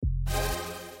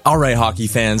All right, hockey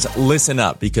fans, listen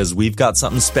up because we've got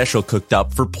something special cooked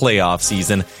up for playoff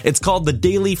season. It's called the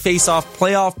Daily Face-Off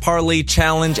Playoff Parlay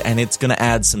Challenge, and it's going to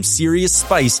add some serious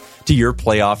spice to your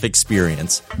playoff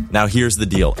experience. Now, here's the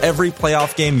deal. Every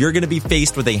playoff game, you're going to be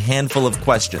faced with a handful of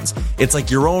questions. It's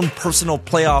like your own personal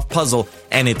playoff puzzle,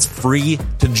 and it's free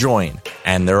to join.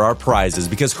 And there are prizes,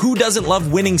 because who doesn't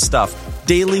love winning stuff?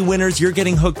 Daily winners, you're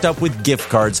getting hooked up with gift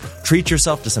cards. Treat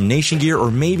yourself to some Nation gear or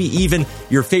maybe even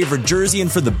your favorite jersey.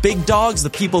 And for the big dogs, the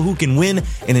people who can win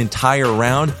an entire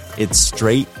round, it's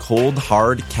straight, cold,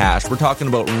 hard cash. We're talking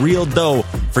about real dough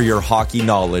for your hockey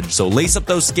knowledge. So lace up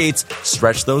those skates,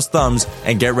 stretch those thumbs,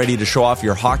 and get ready to show off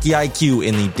your hockey IQ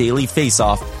in the Daily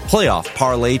Face-Off Playoff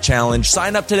Parlay Challenge.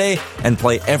 Sign up today and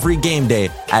play every game day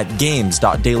at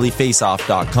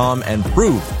games.dailyfaceoff.com and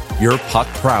prove your puck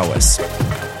prowess.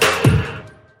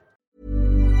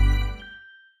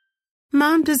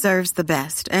 Mom deserves the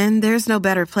best, and there's no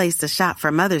better place to shop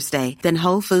for Mother's Day than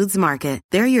Whole Foods Market.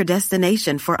 They're your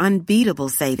destination for unbeatable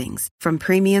savings, from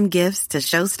premium gifts to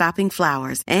show-stopping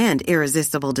flowers and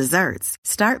irresistible desserts.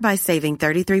 Start by saving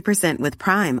 33% with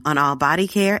Prime on all body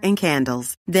care and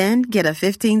candles. Then get a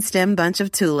 15-stem bunch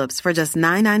of tulips for just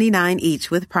 $9.99 each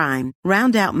with Prime.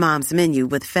 Round out Mom's menu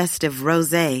with festive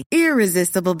rosé,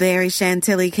 irresistible berry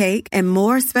chantilly cake, and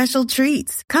more special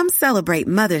treats. Come celebrate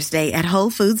Mother's Day at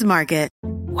Whole Foods Market.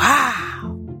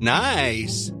 Wow.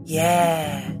 Nice.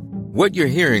 Yeah. What you're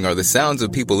hearing are the sounds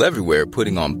of people everywhere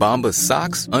putting on Bombas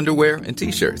socks, underwear, and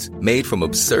T-shirts made from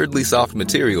absurdly soft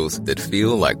materials that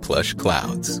feel like plush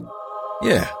clouds.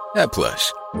 Yeah, that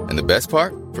plush. And the best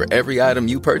part? For every item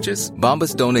you purchase,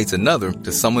 Bombas donates another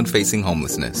to someone facing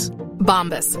homelessness.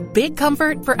 Bombas. Big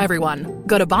comfort for everyone.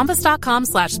 Go to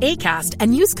bombas.com/ACAST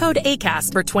and use code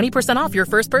ACAST for 20% off your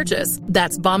first purchase.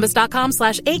 That's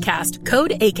bombas.com/ACAST.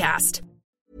 Code ACAST.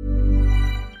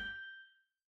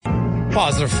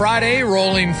 Positive Friday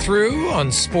rolling through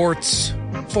on Sports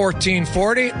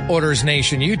 1440, Oilers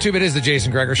Nation YouTube. It is the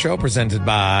Jason Gregor Show, presented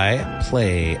by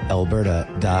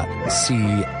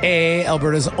PlayAlberta.ca,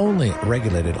 Alberta's only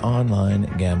regulated online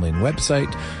gambling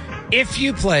website. If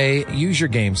you play, use your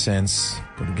game sense.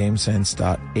 Go to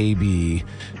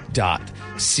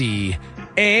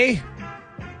gamesense.ab.ca.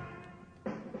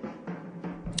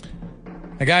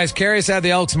 Hey guys, Carius had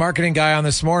the Elks marketing guy on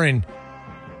this morning.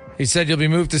 He said you'll be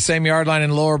moved to the same yard line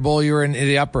in lower bowl you were in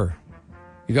the upper.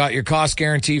 You got your cost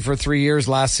guarantee for 3 years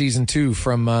last season too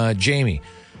from Jamie.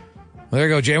 Well, there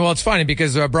you go, Jamie. Well, it's funny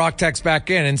because Brock texted back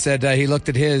in and said he looked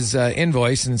at his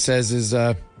invoice and says his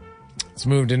it's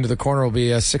moved into the corner will be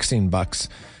 $16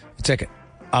 a ticket,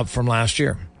 up from last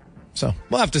year. So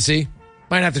we'll have to see.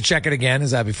 Might have to check it again.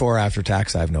 Is that before or after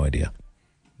tax? I have no idea.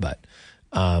 But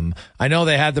I know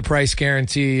they had the price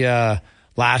guarantee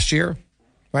last year,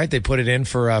 right? They put it in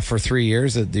for 3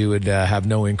 years that you would have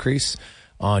no increase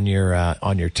on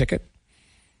your ticket.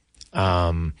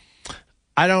 I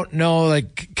don't know.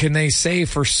 Like, can they say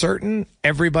for certain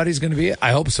everybody's going to be?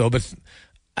 I hope so, but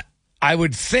I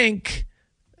would think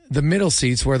the middle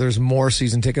seats where there's more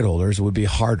season ticket holders would be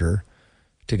harder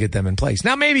to get them in place.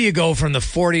 Now, maybe you go from the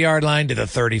 40-yard line to the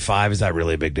 35. Is that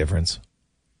really a big difference?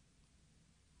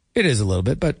 It is a little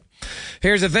bit, but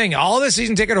here's the thing. All the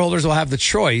season ticket holders will have the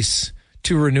choice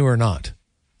to renew or not.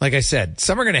 Like I said,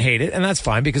 some are going to hate it, and that's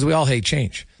fine because we all hate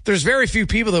change. There's very few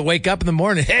people that wake up in the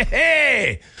morning,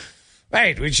 hey,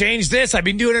 wait, we changed this. I've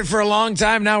been doing it for a long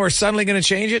time. Now we're suddenly going to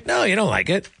change it. No, you don't like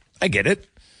it. I get it.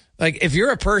 Like, if you're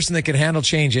a person that can handle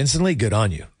change instantly, good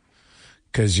on you,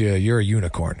 because you're a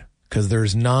unicorn. Because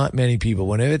there's not many people.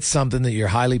 When it's something that you're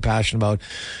highly passionate about,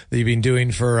 that you've been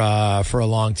doing for a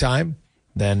long time,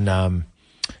 then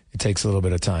it takes a little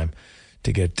bit of time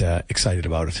to get excited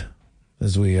about it.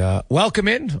 As we welcome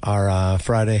in our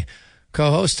Friday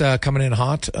co-host, coming in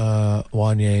hot,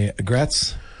 Wanye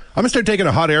Gretz. I'm going to start taking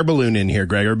a hot air balloon in here,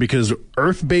 Gregor, because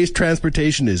Earth-based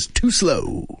transportation is too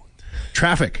slow.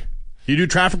 Traffic. You do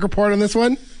traffic report on this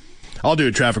one? I'll do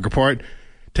a traffic report.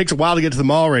 Takes a while to get to the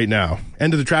mall right now.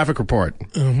 End of the traffic report.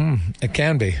 Mm-hmm. It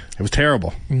can be. It was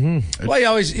terrible. Mm-hmm. Well, you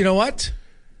always, you know what?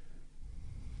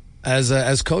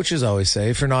 As coaches always say,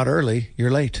 if you're not early,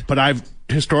 you're late. But I've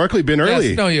historically been early.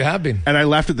 Yes, no, you have been. And I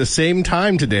left at the same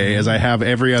time today as I have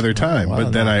every other time.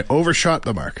 But then I overshot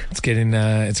the mark. It's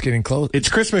getting close. It's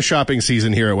Christmas shopping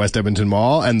season here at West Edmonton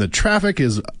Mall, and the traffic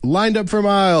is lined up for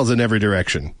miles in every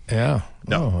direction. Yeah.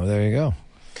 No. Oh, there you go.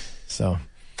 So,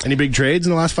 any big trades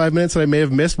in the last 5 minutes that I may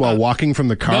have missed while walking from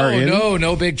the car in?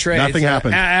 No big trades. Nothing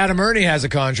happened. Adam Ernie has a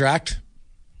contract.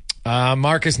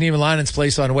 Marcus Niemelainen's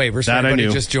placed on waivers. That for anybody I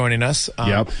knew. Just joining us.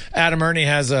 Yep. Adam Ernie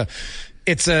has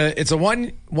It's a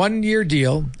 1 year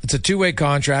deal. It's a 2-way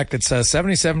contract. It's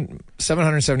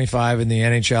 $775 in the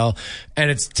NHL, and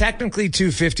it's technically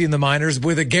 $250 in the minors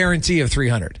with a guarantee of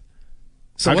 $300.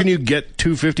 So how can you get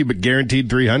 $250 but guaranteed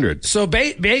 $300? So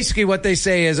basically, what they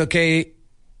say is okay.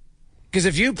 Because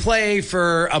if you play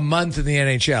for a month in the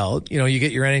NHL, you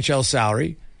get your NHL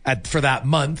salary for that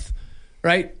month,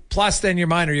 right? Plus, then your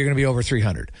minor, you're going to be over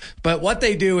 $300. But what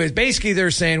they do is basically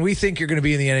they're saying, we think you're going to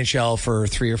be in the NHL for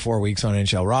 3 or 4 weeks on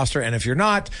NHL roster. And if you're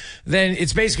not, then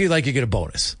it's basically like you get a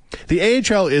bonus. The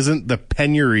AHL isn't the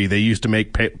penury they used to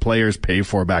make players pay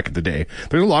for back in the day.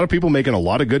 There's a lot of people making a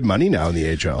lot of good money now in the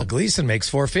AHL. Gleason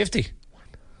makes $450.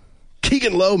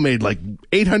 Keegan Lowe made like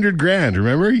 $800,000.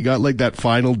 Remember? He got like that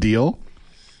final deal.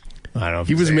 I don't know if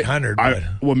he was 800.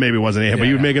 Well, maybe it wasn't 800, but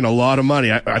he was making a lot of money.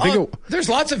 I think there's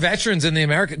lots of veterans in the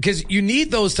American because you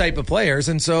need those type of players,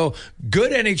 and so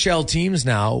good NHL teams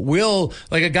now will,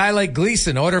 like a guy like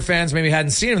Gleason. Oiler fans maybe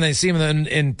hadn't seen him, and they see him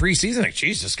in preseason. Like,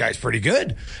 geez, this guy's pretty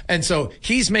good, and so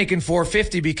he's making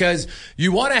 $450 because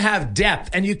you want to have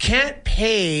depth, and you can't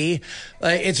pay.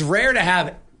 It's rare to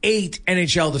have 8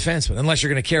 NHL defensemen unless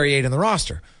you're going to carry 8 in the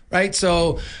roster. Right,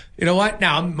 so you know what?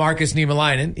 Now Markus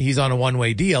Niemelainen, he's on a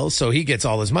 1-way deal, so he gets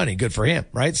all his money. Good for him,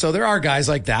 right? So there are guys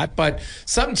like that, but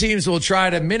some teams will try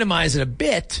to minimize it a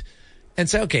bit and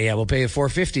say, okay, yeah, we'll pay you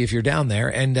 $450 if you're down there.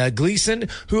 And Gleason,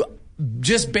 who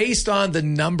just based on the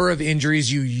number of injuries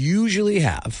you usually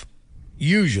have,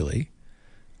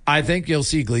 I think you'll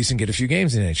see Gleason get a few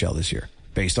games in the NHL this year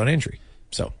based on injury.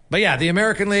 So, but yeah, the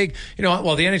American League, the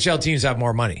NHL teams have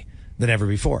more money than ever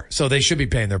before, so they should be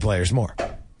paying their players more.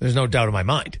 There's no doubt in my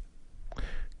mind.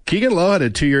 Keegan Lowe had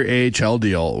a 2-year AHL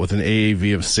deal with an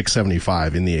AAV of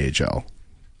 $675 in the AHL.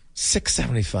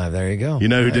 $675, there you go. You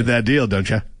know who did that deal, don't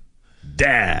you?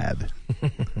 Dad.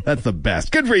 That's the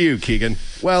best. Good for you, Keegan.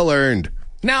 Well earned.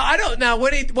 Now,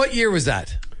 what year was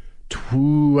that?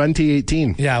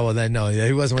 2018. Yeah, well then, no,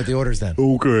 he wasn't with the Oilers then.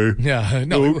 Okay. Yeah,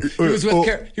 no,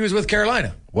 he was with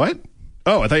Carolina. What?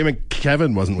 Oh, I thought you meant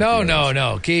Kevin wasn't with the Oilers.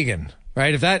 No, Keegan.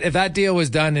 Right, if that deal was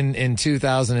done in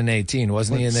 2018,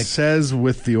 wasn't he in the... It says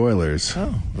with the Oilers.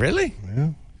 Oh, really?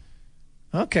 Yeah.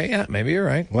 Okay, yeah, maybe you're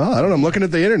right. Well, I don't know. I'm looking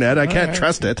at the internet. I can't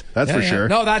trust it. That's for sure.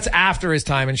 No, that's after his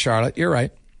time in Charlotte. You're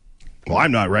right. Well,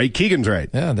 I'm not right. Keegan's right.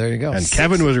 Yeah, there you go. And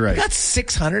Kevin was right. You got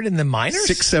 600 in the minors?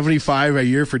 $675 a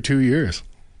year for 2 years.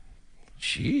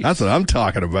 Jeez. That's what I'm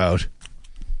talking about.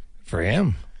 For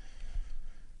him.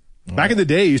 Back in the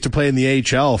day, he used to play in the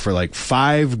AHL for like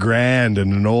 $5,000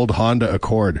 in an old Honda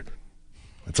Accord.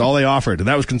 That's all they offered, and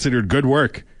that was considered good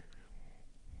work.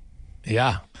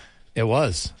 Yeah, it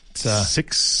was. It's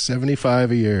 $675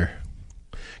 a year.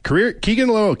 Keegan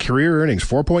Lowe career earnings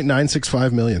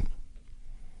 $4.965 million.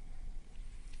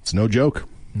 It's no joke.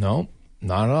 No,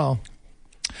 not at all.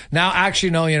 Now, actually,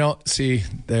 no, see,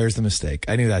 there's the mistake.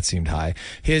 I knew that seemed high.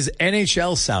 His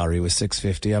NHL salary was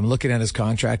 $650. I'm looking at his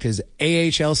contract. His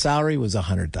AHL salary was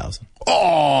 $100,000.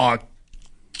 Oh,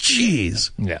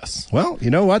 jeez. Yes. Well, you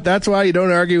know what? That's why you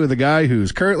don't argue with a guy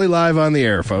who's currently live on the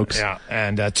air, folks. Yeah,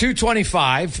 and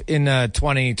 $225 in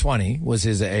 2020 was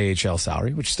his AHL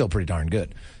salary, which is still pretty darn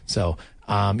good. So,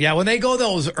 when they go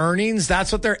those earnings,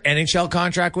 that's what their NHL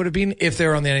contract would have been if they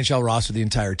were on the NHL roster the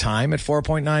entire time at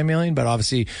 $4.9 million. But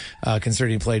obviously,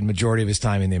 considering he played majority of his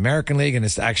time in the American League and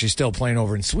is actually still playing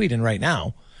over in Sweden right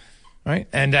now, right?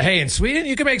 And hey, in Sweden,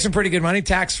 you can make some pretty good money,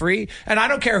 tax free. And I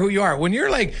don't care who you are. When you're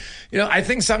like, I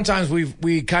think sometimes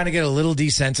we kind of get a little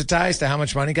desensitized to how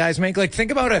much money guys make. Like,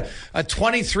 think about a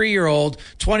 23-year-old,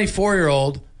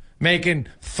 24-year-old making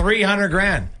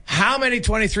 $300,000. How many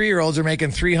 23-year-olds are making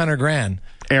 $300,000?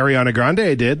 Ariana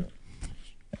Grande did.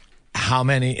 How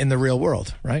many in the real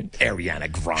world, right?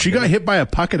 Ariana Grande. She got hit by a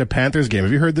puck at a Panthers game.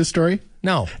 Have you heard this story?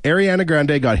 No. Ariana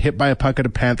Grande got hit by a puck at a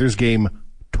Panthers game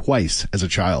twice as a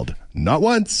child. Not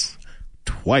once.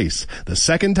 Twice. The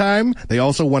second time, they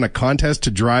also won a contest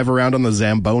to drive around on the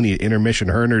Zamboni at intermission,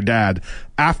 her and her dad,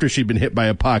 after she'd been hit by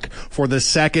a puck for the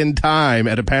second time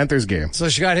at a Panthers game. So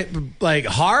she got hit like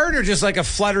hard or just like a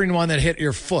fluttering one that hit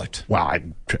your foot? Well,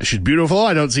 she's beautiful.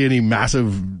 I don't see any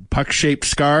massive puck-shaped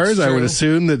scars. I would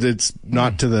assume that it's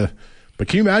not to the... But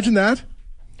can you imagine that?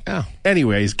 Yeah.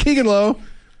 Anyways, Keegan Lowe,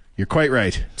 you're quite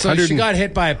right. So she got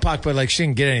hit by a puck, but she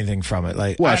didn't get anything from it.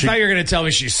 I thought you were going to tell me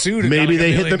she sued. Maybe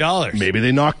they hit $1 million. Maybe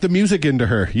they knocked the music into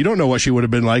her. You don't know what she would have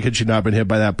been like had she not been hit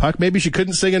by that puck. Maybe she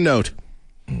couldn't sing a note.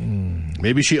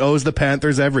 Maybe she owes the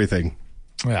Panthers everything.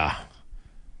 Yeah.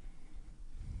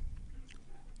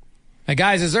 Hey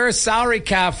guys, is there a salary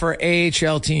cap for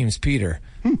AHL teams, Peter?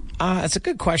 That's a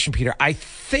good question, Peter. I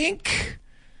think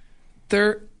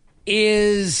there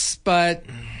is, but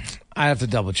I have to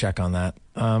double check on that.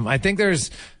 I think there's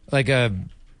like a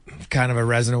kind of a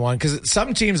resonant one, because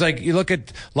some teams, like you look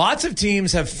at, lots of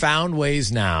teams have found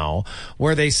ways now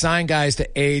where they sign guys to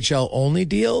AHL only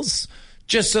deals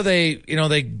just so they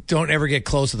don't ever get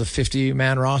close to the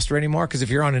 50-man roster anymore. Because if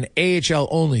you're on an AHL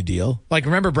only deal, like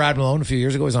remember Brad Malone a few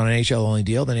years ago was on an AHL only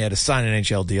deal, then he had to sign an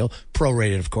NHL deal,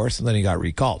 prorated of course, and then he got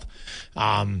recalled.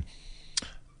 I'm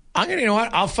gonna, you know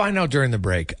what? I'll find out during the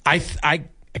break. I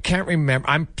can't remember.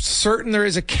 I'm certain there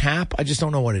is a cap. I just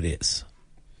don't know what it is.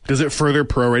 Does it further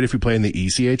prorate if you play in the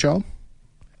ECHL?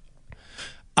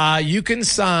 You can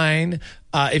sign,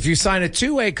 if you sign a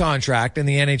two-way contract in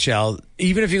the NHL,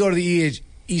 even if you go to the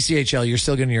ECHL, you're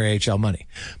still getting your AHL money.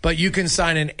 But you can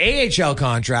sign an AHL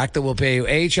contract that will pay you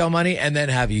AHL money and then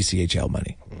have ECHL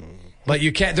money. But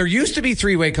you can't. There used to be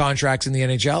three-way contracts in the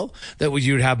NHL that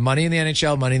you'd have money in the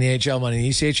NHL, money in the AHL, money in the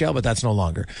ECHL, but that's no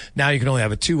longer. Now you can only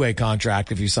have a two-way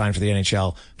contract if you sign for the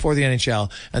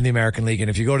NHL and the American League. And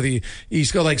if you go to the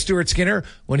East Coast, like Stuart Skinner,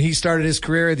 when he started his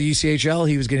career at the ECHL,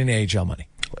 he was getting AHL money.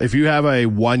 If you have a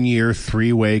 1-year,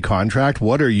 three-way contract,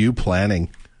 what are you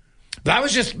planning? That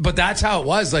was just, but that's how it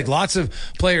was. Like lots of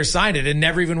players signed it and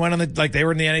never even went on like they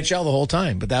were in the NHL the whole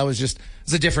time. But that was just,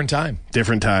 it's a different time.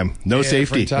 Different time. No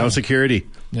safety, no security.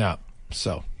 Yeah.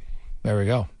 So there we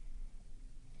go.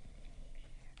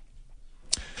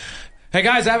 Hey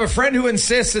guys, I have a friend who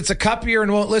insists it's a cup year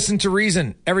and won't listen to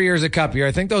reason. Every year is a cup year.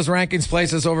 I think those rankings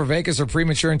place us over Vegas are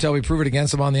premature until we prove it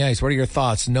against them on the ice. What are your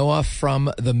thoughts? Noah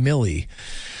from the Millie.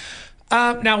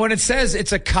 Now, when it says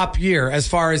it's a cup year, as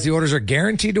far as the Oilers are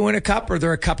guaranteed to win a cup or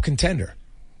they're a cup contender,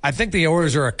 I think the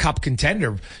Oilers are a cup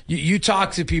contender. You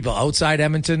talk to people outside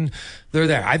Edmonton, they're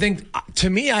there. I think, to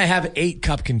me, I have 8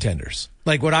 cup contenders,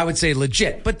 like what I would say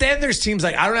legit. But then there's teams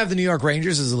like, I don't have the New York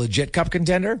Rangers as a legit cup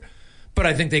contender, but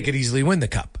I think they could easily win the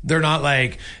cup. They're not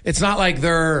like, it's not like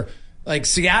they're, like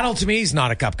Seattle to me is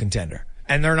not a cup contender,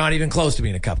 and they're not even close to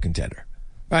being a cup contender.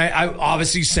 Right?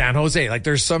 Obviously, San Jose. Like,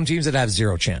 there's some teams that have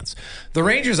zero chance. The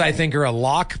Rangers, I think, are a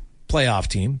lock playoff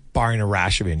team, barring a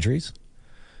rash of injuries.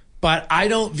 But I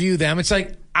don't view them. It's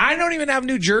like, I don't even have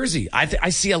New Jersey.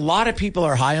 I see a lot of people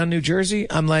are high on New Jersey.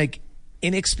 I'm like,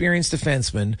 inexperienced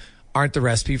defensemen aren't the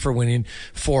recipe for winning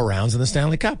 4 rounds in the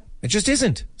Stanley Cup. It just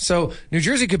isn't. So, New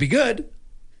Jersey could be good.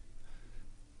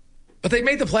 But they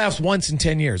made the playoffs once in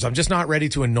 10 years. I'm just not ready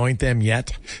to anoint them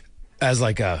yet as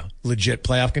like a legit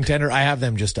playoff contender. I have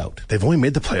them just out. They've only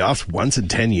made the playoffs once in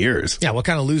 10 years. Yeah, what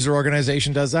kind of loser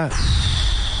organization does that?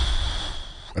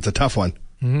 That's a tough one.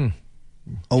 Mm-hmm.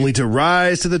 Only to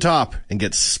rise to the top and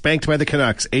get spanked by the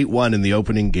Canucks 8-1 in the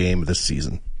opening game of this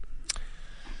season.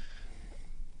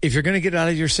 If you're going to get it out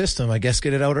of your system, I guess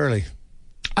get it out early.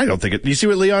 I don't think it. You see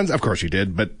what Leon's? Of course you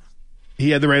did, but he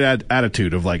had the right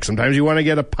attitude of like, sometimes you want to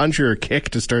get a punch or a kick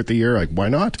to start the year. Like, why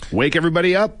not? Wake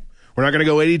everybody up. We're not going to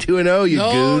go 82-0, you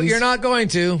no, goons. You're not going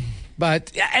to.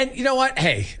 But, and you know what?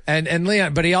 Hey, and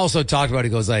Leon, but he also talked about,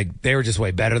 he goes like, they were just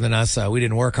way better than us. We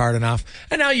didn't work hard enough.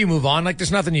 And now you move on. Like,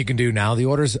 there's nothing you can do now. The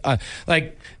Oilers,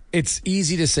 like, it's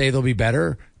easy to say they'll be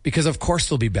better because of course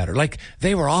they'll be better. Like,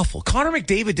 they were awful. Connor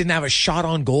McDavid didn't have a shot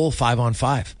on goal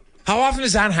 5-on-5. How often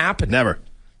does that happen? Never.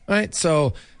 Right?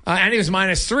 So, and he was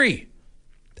 -3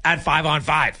 at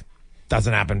 5-on-5.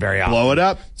 Doesn't happen very often. Blow it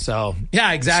up. So,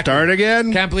 yeah, exactly. Start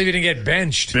again. Can't believe he didn't get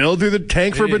benched. Build through the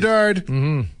tank for Bedard.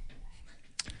 Mm-hmm.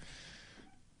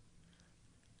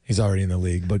 He's already in the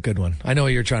league, but good one. I know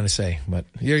what you're trying to say, but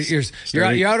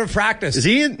you're out of practice. Is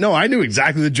he in? No, I knew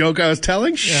exactly the joke I was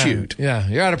telling. Yeah, Shoot. Yeah,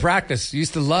 you're out of practice. You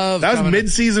used to love. That was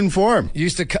mid-season form. You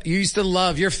used to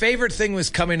love. Your favorite thing was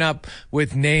coming up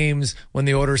with names when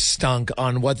the Oilers stunk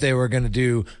on what they were going to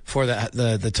do for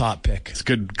the top pick. It's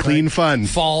good, clean fun.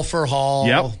 Fall for Hall.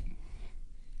 Yep.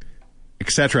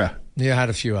 Etc. You had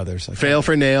a few others. Fail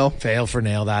for nail. Fail for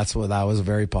nail. That was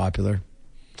very popular.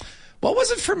 What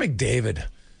was it for McDavid?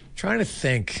 Trying to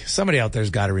think. Somebody out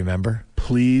there's got to remember.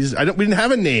 Please. We didn't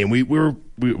have a name. It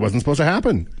wasn't supposed to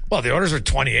happen. Well, the Oilers were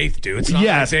 28th, dude. It's not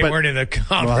like they weren't in the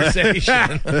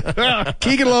conversation.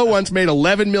 Keegan Lowe once made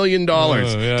 $11 million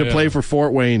to play for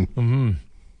Fort Wayne. Mm-hmm.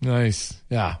 Nice.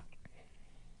 Yeah.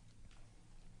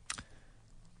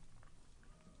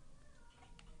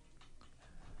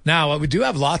 Now, we do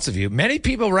have lots of you. Many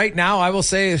people right now, I will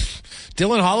say,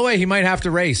 Dylan Holloway, he might have to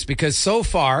race because so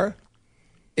far,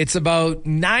 it's about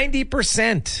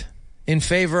 90% in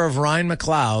favor of Ryan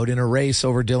McLeod in a race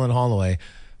over Dylan Holloway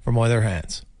from Oiler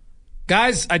hands.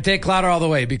 Guys, I'd take Clowder all the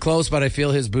way. Be close, but I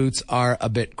feel his boots are a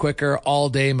bit quicker. All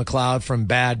day McLeod from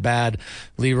bad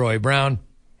Leroy Brown.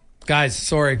 Guys,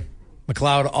 sorry.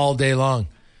 McLeod all day long.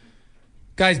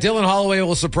 Guys, Dylan Holloway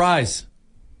will surprise.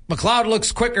 McLeod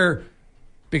looks quicker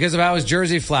because of how his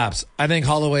jersey flaps. I think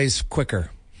Holloway's quicker.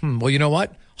 Well, you know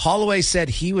what? Holloway said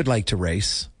he would like to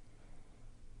race.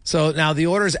 So now the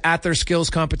Oilers at their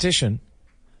skills competition,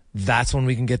 that's when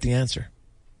we can get the answer.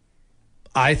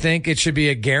 I think it should be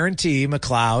a guarantee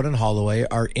McLeod and Holloway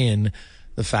are in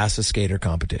the fastest skater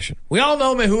competition. We all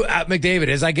know who McDavid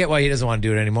is. I get why he doesn't want to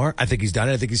do it anymore. I think he's done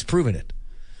it. I think he's proven it.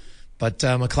 But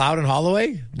McLeod and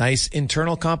Holloway, nice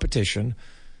internal competition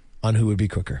on who would be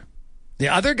quicker. The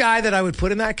other guy that I would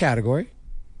put in that category,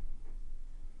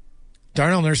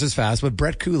 Darnell Nurse is fast, but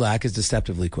Brett Kulak is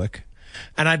deceptively quick.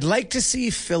 And I'd like to see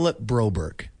Philip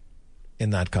Broberg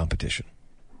in that competition.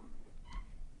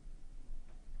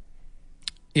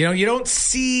 You know, you don't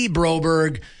see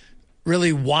Broberg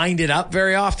really wind it up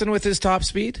very often with his top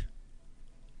speed,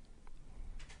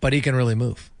 but he can really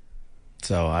move.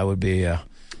 So I'd be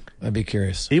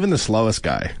curious. Even the slowest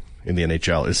guy in the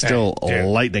NHL is still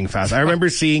lightning fast. I remember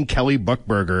seeing Kelly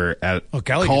Buchberger at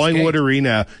Collingwood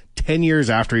Arena 10 years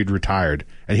after he'd retired,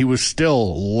 and he was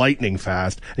still lightning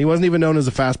fast, and he wasn't even known as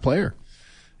a fast player.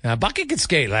 Bucky could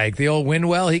skate like the old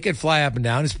Windwell. He could fly up and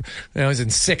down. He's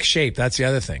in sick shape. That's the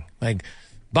other thing. Like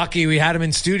Bucky, we had him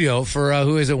in studio for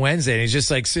Who Is It Wednesday, and he's just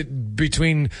like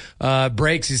between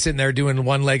breaks, he's sitting there doing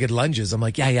one-legged lunges. I'm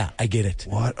like, yeah, I get it.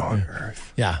 What on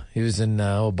earth? Yeah, he was in,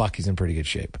 Bucky's in pretty good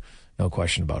shape. No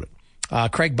question about it.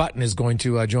 Craig Button is going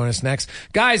to join us next.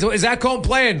 Guys, is Ekholm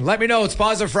playing? Let me know. It's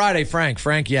Positive Friday.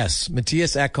 Frank, yes.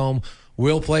 Matthias Ekholm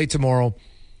will play tomorrow.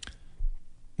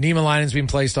 Nima Linen's been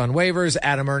placed on waivers.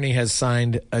 Adam Ernie has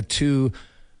signed a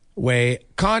 2-way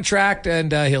contract,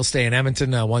 and he'll stay in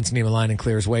Edmonton. Once Nima Linen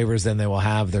clears waivers, then they will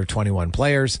have their 21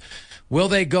 players. Will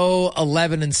they go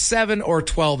 11-7 or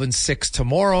 12-6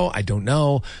 tomorrow? I don't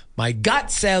know. My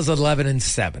gut says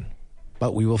 11-7,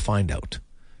 but we will find out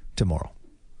tomorrow.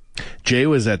 Jay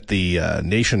was at the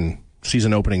Nation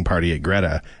season opening party at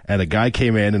Greta, and a guy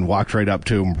came in and walked right up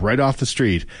to him right off the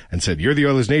street and said, "You're the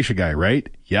Oilers Nation guy, right?"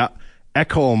 "Yeah.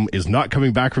 Ekholm is not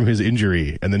coming back from his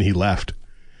injury." And then he left.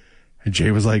 And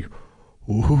Jay was like,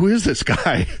 "Who is this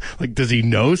guy? Like, does he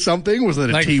know something? Was that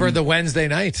a team for the Wednesday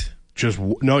night?"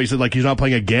 No, he said like he's not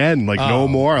playing again, like no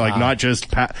more, like not just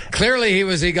Clearly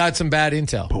he got some bad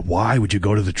intel. But why would you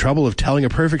go to the trouble of telling a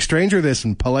perfect stranger this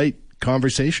in polite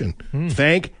conversation?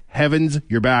 Thank heavens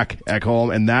you're back,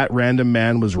 Ekholm, and that random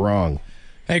man was wrong.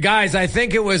 Hey guys, I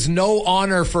think it was no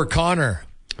honor for Connor.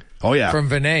 Oh yeah. From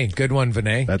Vinay. Good one,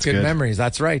 Vinay. That's good memories.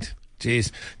 That's right.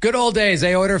 Jeez. Good old days,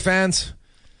 eh, Oiler fans?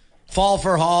 Fall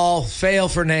for Hall, fail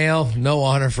for Nail, no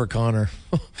honor for Connor.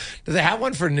 Do they have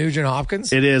one for Nugent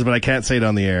Hopkins? It is, but I can't say it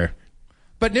on the air.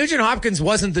 But Nugent Hopkins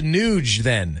wasn't the Nuge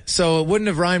then, so it wouldn't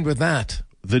have rhymed with that.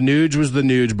 The Nuge was the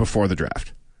Nuge before the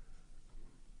draft.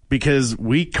 Because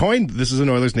we coined, this is an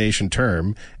Oilers Nation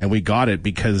term, and we got it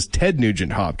because Ted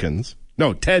Nugent Hopkins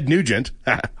has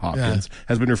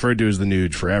been referred to as the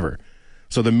Nuge forever.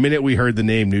 So the minute we heard the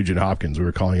name Nugent Hopkins, we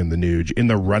were calling him the Nuge in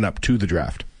the run-up to the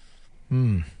draft.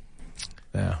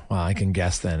 Yeah, well, I can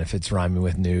guess then. If it's rhyming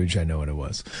with Nuge, I know what it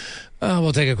was.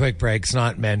 We'll take a quick break. It's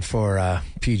not meant for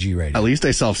PG radio. At least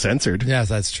I self-censored. Yes,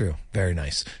 that's true. Very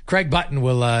nice. Craig Button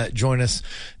will join us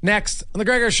next on The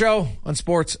Gregor Show on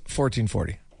Sports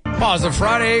 1440. Positive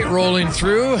Friday rolling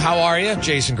through. How are you?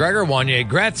 Jason Gregor, Wanye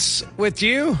Gretz with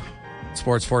you.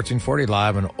 Sports 1440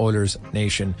 live on Oilers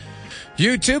Nation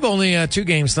YouTube. Only 2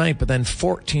 games tonight, but then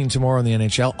 14 tomorrow in the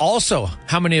NHL. Also,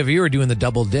 how many of you are doing the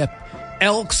double dip?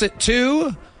 Elks at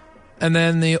 2, and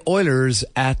then the Oilers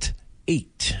at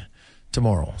 8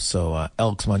 tomorrow. So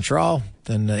Elks Montreal.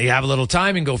 Then you have a little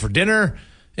time and go for dinner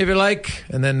if you like,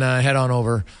 and then head on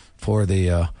over for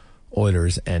the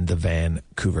Oilers and the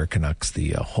Vancouver Canucks,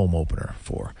 the home opener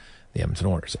for the Edmonton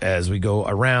Oilers. As we go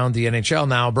around the NHL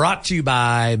now, brought to you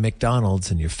by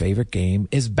McDonald's, and your favorite game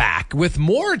is back with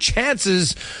more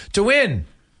chances to win.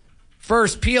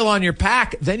 First, peel on your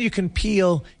pack, then you can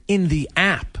peel in the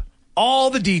app. All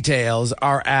the details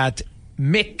are at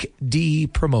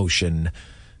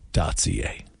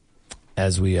mcdpromotion.ca.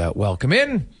 As we welcome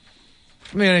in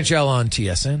from the NHL on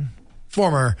TSN,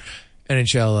 former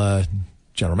NHL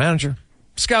general manager,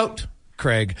 scout,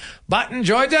 Craig Button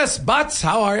joins us. Butts,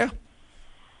 how are you?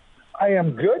 I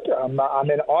am good. I'm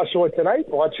in Oshawa tonight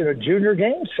watching a junior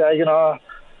game, Saginaw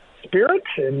Spirit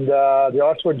and the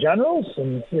Oshawa Generals,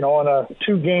 and on a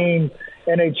 2-game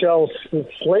NHL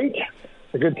slate.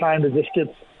 A good time to just get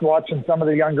watching some of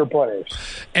the younger players.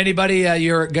 Anybody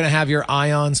you're going to have your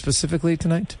eye on specifically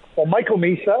tonight? Well, Michael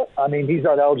Misa, he's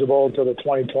not eligible until the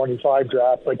 2025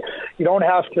 draft, but you don't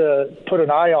have to put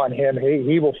an eye on him.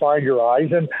 He will find your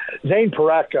eyes. And Zane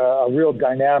Parekh, a real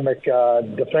dynamic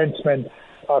defenseman,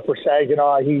 for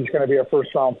Saginaw. He's going to be a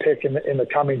first-round pick in the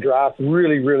coming draft.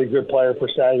 Really, really good player for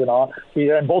Saginaw.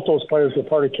 And both those players were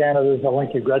part of Canada's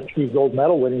Olympic Gretzky gold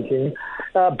medal winning team.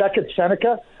 Beckett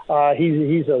Seneca.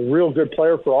 He's a real good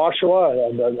player for Oshawa,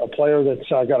 and a player that's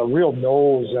got a real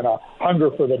nose and a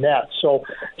hunger for the net. So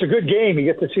it's a good game. You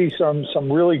get to see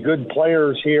some really good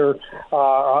players here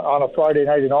on a Friday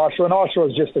night in Oshawa. And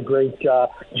Oshawa is just a great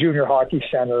junior hockey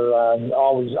center, and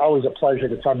always a pleasure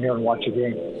to come here and watch a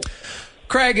game.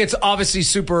 Craig, it's obviously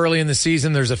super early in the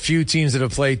season. There's a few teams that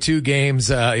have played 2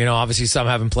 games. Obviously some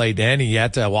haven't played any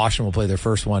yet. Washington will play their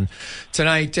first one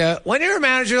tonight. When you're a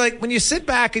manager, like when you sit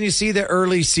back and you see the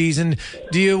early season,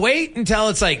 do you wait until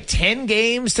it's like 10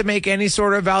 games to make any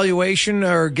sort of evaluation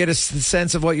or get a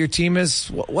sense of what your team is?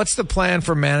 What's the plan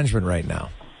for management right now?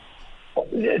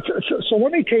 So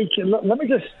let me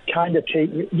just kind of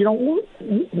take,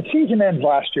 the season ends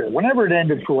last year, whenever it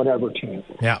ended for whatever team.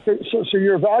 Yeah. So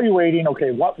you're evaluating,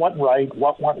 okay, what went right,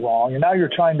 what went wrong, and now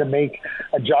you're trying to make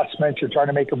adjustments, you're trying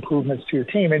to make improvements to your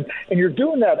team, and you're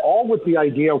doing that all with the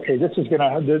idea, okay, this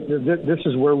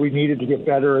is where we needed to get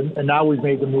better, and now we've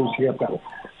made the moves to get better.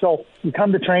 So you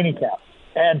come to training camp.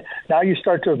 And now you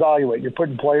start to evaluate. You're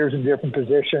putting players in different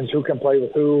positions, who can play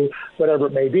with who, whatever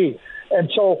it may be.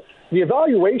 And so the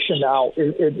evaluation now,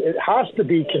 it has to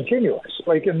be continuous.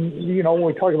 Like, when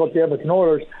we talk about the Edmonton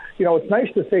Oilers, it's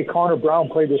nice to say Connor Brown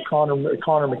played with Connor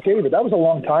McDavid. That was a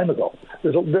long time ago.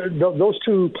 Those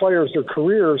two players, their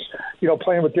careers,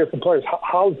 playing with different players.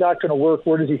 How's that going to work?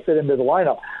 Where does he fit into the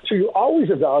lineup? So you're always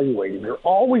evaluating. You're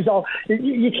always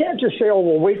you can't just say,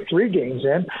 we'll wait 3 games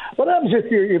in. What happens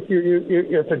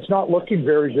if it's not looking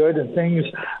very good and things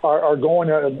are going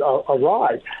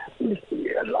awry?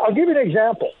 I'll give you an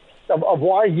example of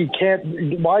why you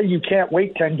can't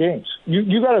wait 10 games.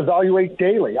 You got to evaluate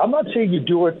daily. I'm not saying you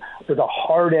do it with a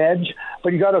hard edge,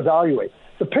 but you got to evaluate.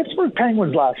 The Pittsburgh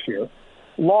Penguins last year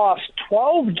lost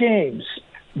 12 games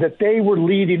that they were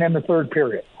leading in the third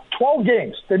period. 12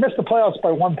 games. They missed the playoffs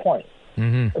by 1 point.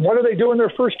 Mm-hmm. And what do they do in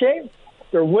their first game?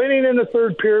 They're winning in the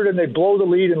third period, and they blow the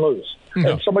lead and lose.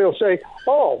 No. And somebody will say,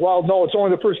 no, it's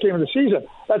only the first game of the season.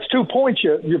 That's 2 points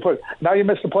you put. Now you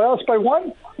missed the playoffs by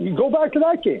 1. You go back to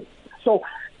that game. So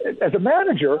as a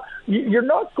manager, you're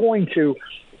not going to,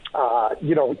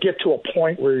 get to a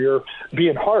point where you're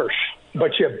being harsh,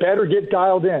 but you better get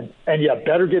dialed in, and you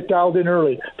better get dialed in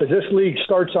early, because this league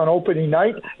starts on opening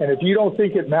night, and if you don't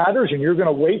think it matters and you're going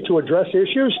to wait to address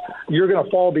issues, you're going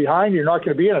to fall behind. You're not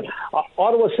going to be in it.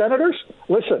 Ottawa Senators,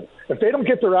 listen, if they don't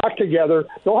get their act together,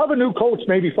 they'll have a new coach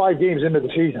maybe 5 games into the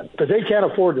season, because they can't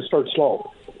afford to start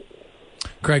slow.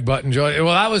 Craig Button, Joy.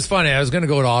 Well, that was funny. I was going to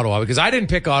go to Ottawa because I didn't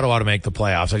pick Ottawa to make the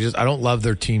playoffs. I don't love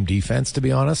their team defense, to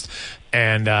be honest.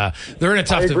 And they're in a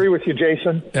tough. I agree with you,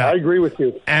 Jason. Yeah. I agree with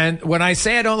you. And when I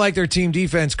say I don't like their team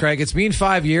defense, Craig, it's been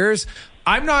 5 years.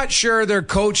 I'm not sure their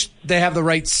coach, they have the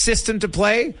right system to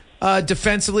play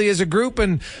defensively as a group.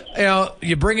 And,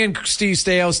 you bring in Steve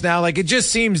Staios now. Like, it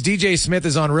just seems DJ Smith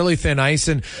is on really thin ice.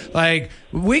 And,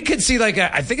 we could see,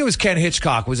 I think it was Ken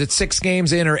Hitchcock. Was it 6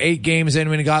 games in or 8 games in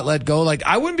when he got let go?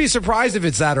 I wouldn't be surprised if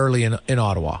it's that early in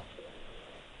Ottawa.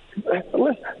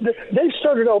 They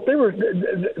started out, they were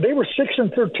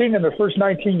 6-13 in their first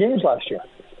 19 games last year.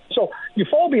 So you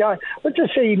fall behind. Let's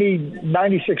just say you need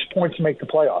 96 points to make the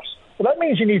playoffs. Well, that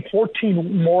means you need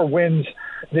 14 more wins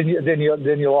than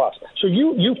you lost. So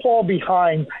you fall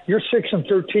behind. You're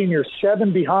 6-13. You're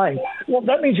 7 behind. Well,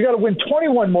 that means you got to win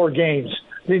 21 more games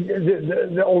than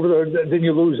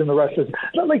you lose in the rest of it.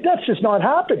 That's just not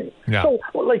happening. Yeah. So,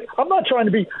 I'm not trying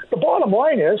to be. The bottom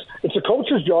line is, it's a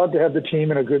coach's job to have the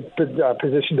team in a good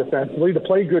position defensively, to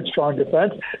play good, strong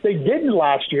defense. They didn't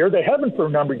last year. They haven't for a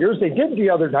number of years. They did the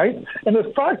other night. And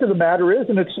the fact of the matter is,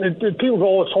 and people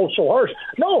go, it's so harsh.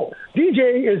 No,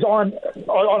 DJ is on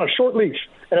a short leash.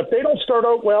 And if they don't start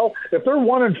out well, if they're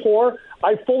 1-4,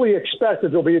 I fully expect that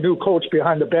there'll be a new coach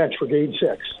behind the bench for Game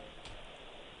 6.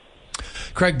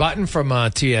 Craig Button from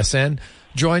TSN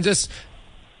joins us.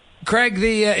 Craig,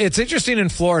 it's interesting in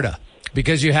Florida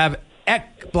because you have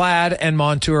Ekblad and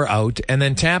Montour out, and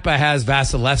then Tampa has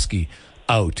Vasilevsky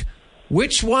out.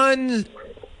 Which one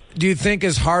do you think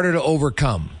is harder to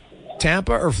overcome,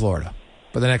 Tampa or Florida,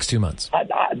 for the next 2 months? I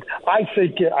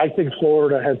think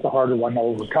Florida has the harder one to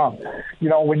overcome.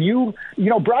 When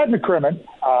Brad McCrimmon,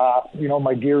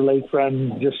 my dear late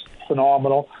friend, just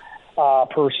phenomenal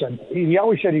person. He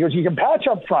always said, he goes, you can patch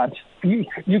up front.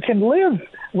 You can live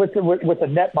with a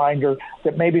netminder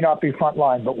that maybe not be front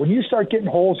line, but when you start getting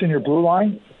holes in your blue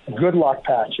line, good luck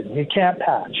patching. You can't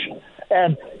patch.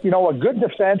 And a good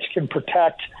defense can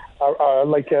protect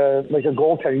like a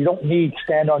goaltender. You don't need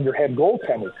stand on your head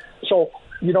goaltender. So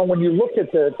when you look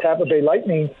at the Tampa Bay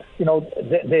Lightning,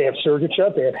 they have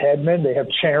Sergachev, they have Hedman, they have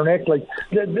Chernik. Like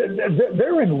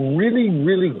they're in really,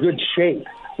 really good shape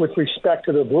with respect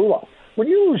to their blue line. When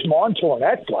you lose Montour and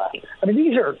Ekblad, I mean,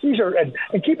 these are, and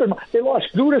keep in mind, they lost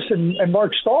Gudas and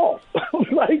Mark Stahl.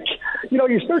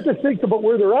 You start to think about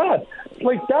where they're at.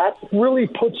 Like, that really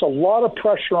puts a lot of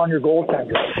pressure on your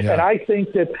goaltender. Yeah. And I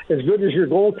think that as good as your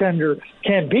goaltender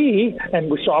can be, and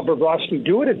we saw Bobrovsky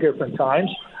do it at different times,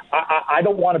 I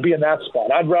don't want to be in that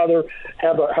spot. I'd rather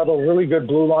have a really good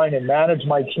blue line and manage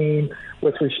my team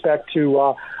with respect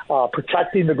to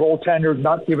protecting the goaltender,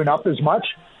 not giving up as much.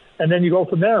 And then you go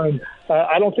from there. And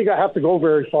I don't think I have to go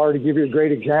very far to give you a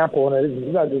great example.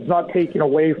 And it's not taken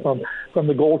away from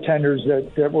the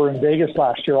goaltenders that were in Vegas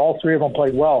last year. All three of them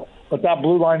played well. But that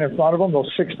blue line in front of them,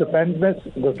 those 6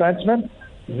 defensemen,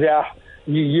 yeah,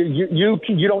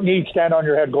 you don't need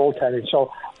stand-on-your-head goaltending.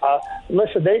 So,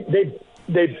 listen,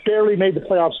 they barely made the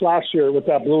playoffs last year with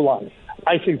that blue line.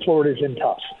 I think Florida's in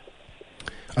tough.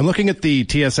 I'm looking at the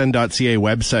tsn.ca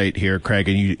website here, Craig,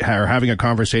 and you are having a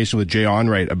conversation with Jay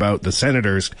Onrait about the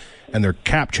Senators and their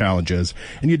cap challenges,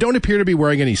 and you don't appear to be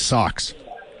wearing any socks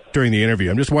during the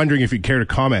interview. I'm just wondering if you'd care to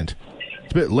comment.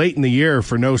 It's a bit late in the year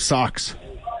for no socks.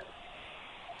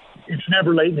 It's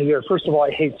never late in the year. First of all,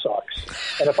 I hate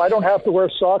socks. And if I don't have to wear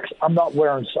socks, I'm not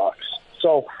wearing socks.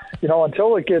 So,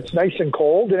 until it gets nice and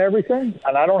cold and everything,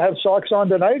 and I don't have socks on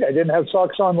tonight, I didn't have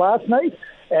socks on last night,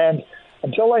 and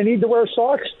until I need to wear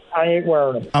socks, I ain't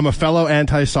wearing them. I'm a fellow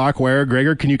anti-sock wearer.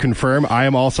 Gregor, can you confirm I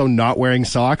am also not wearing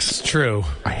socks? It's true.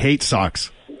 I hate socks.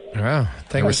 Wow.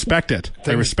 I respect it.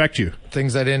 I respect you.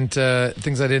 Things I didn't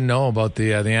know about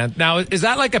the Now, is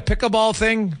that like a pickleball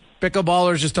thing?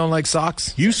 Pickleballers just don't like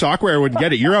socks? You sock wearer would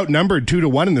get it. You're outnumbered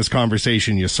 2-1 in this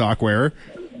conversation, you sock wearer.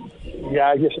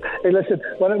 Yeah, hey, listen,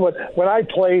 when I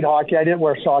played hockey, I didn't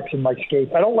wear socks in my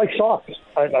skates. I don't like socks.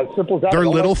 As simple as that. They're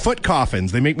little foot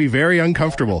coffins. They make me very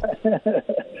uncomfortable.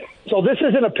 So this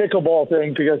isn't a pickleball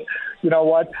thing because, you know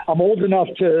what, I'm old enough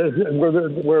to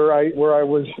where I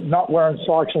was not wearing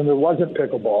socks and there wasn't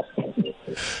pickleball.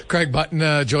 Craig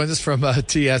Button joins us from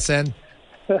TSN.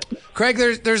 Craig,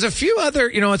 there's a few other,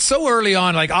 it's so early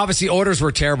on, like obviously Oilers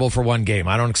were terrible for one game.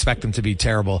 I don't expect them to be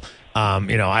terrible.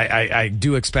 I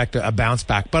do expect a bounce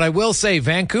back, but I will say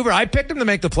Vancouver, I picked them to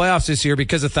make the playoffs this year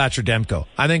because of Thatcher Demko.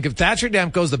 I think if Thatcher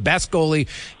Demko is the best goalie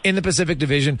in the Pacific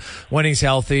Division when he's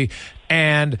healthy,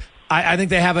 and I think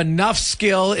they have enough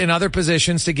skill in other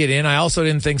positions to get in. I also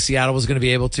didn't think Seattle was going to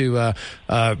be able to,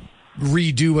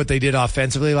 redo what they did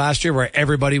offensively last year where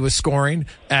everybody was scoring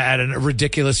at a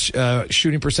ridiculous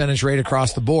shooting percentage rate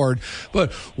across the board.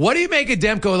 But what do you make of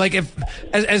Demko? Like, if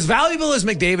as valuable as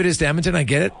McDavid is to Edmonton, I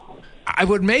get it. I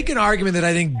would make an argument that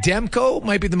I think Demko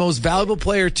might be the most valuable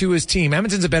player to his team.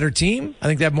 Edmonton's a better team. I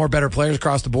think they have more better players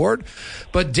across the board.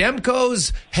 But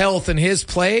Demko's health and his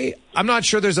play, I'm not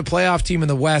sure there's a playoff team in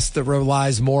the West that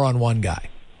relies more on one guy.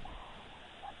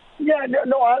 Yeah,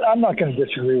 no, I'm not going to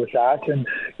disagree with that. And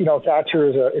Thatcher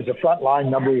is a frontline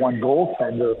number one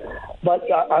goaltender. But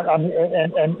I'm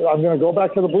going to go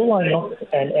back to the blue line,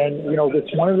 and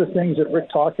it's one of the things that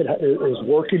Rick Tocchet is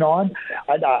working on.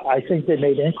 I think they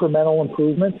made incremental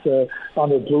improvements on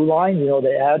their blue line.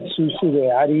 They add Susu, they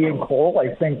add Ian Cole.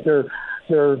 I think they're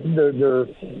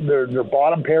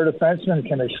bottom pair defensemen.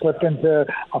 Can they slip into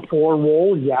a forward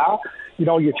role? Yeah.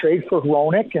 You trade for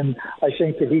Hronek, and I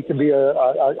think that he can be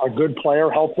a good player,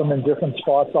 help them in different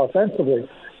spots offensively.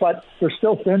 But they're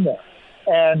still thin there.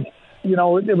 And, it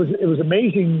was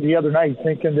amazing the other night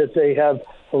thinking that they have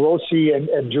Hirose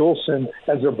and Juleson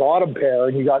as their bottom pair,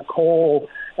 and you got Cole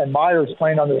and Myers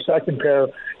playing on their second pair,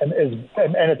 and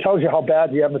it tells you how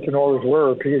bad the Edmonton Oilers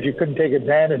were because you couldn't take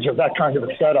advantage of that kind of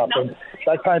a setup. And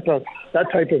that type of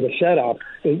a setup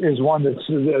is one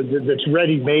that's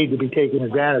ready-made to be taken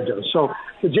advantage of. So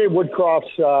to Jay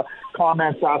Woodcroft's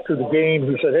comments after the game,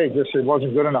 he said, "Hey, it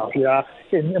wasn't good enough." Yeah,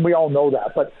 and we all know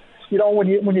that. But when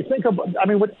you think about,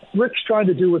 what Rick's trying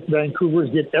to do with Vancouver is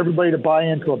get everybody to buy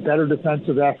into a better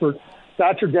defensive effort.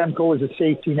 Thatcher Demko is a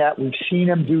safety net. We've seen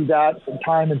him do that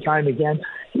time and time again.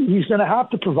 He's going to have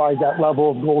to provide that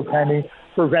level of goaltending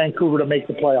for Vancouver to make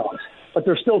the playoffs. But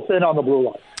they're still thin on the blue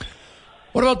line.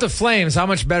 What about the Flames? How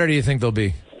much better do you think they'll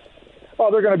be? Oh,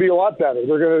 they're going to be a lot better.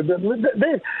 They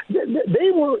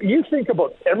were. You think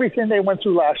about everything they went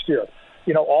through last year.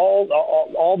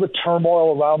 All the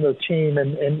turmoil around their team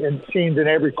and scenes in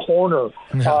every corner of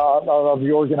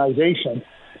the organization.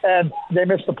 and they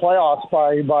missed the playoffs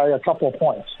by a couple of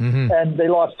points. And they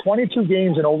lost 22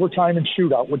 games in overtime and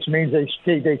shootout, which means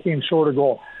they came short of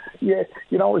goal. Yeah,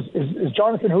 is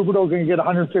Jonathan Huberdeau going to get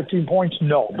 115 points?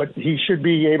 No, but he should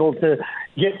be able to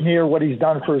get near what he's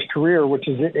done for his career, which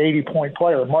is an 80-point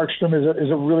player. Markstrom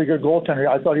is a really good goaltender.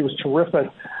 I thought he was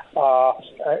terrific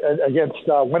against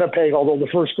Winnipeg, although the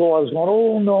first goal I was going,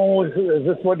 oh, no, is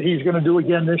this what he's going to do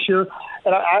again this year?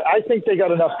 And I think they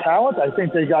got enough talent. I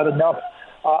think they got enough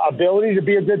ability to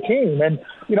be a good team. And,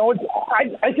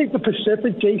 I think the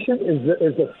Pacific, Jason,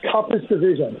 is the toughest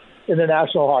division in the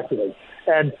National Hockey League.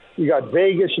 And you got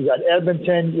Vegas, you got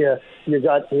Edmonton, you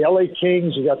got the LA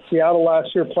Kings, you got Seattle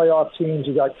last year playoff teams,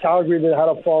 you got Calgary that had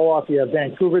a fall off, you have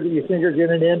Vancouver that you think are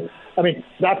getting in. I mean,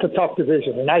 that's a tough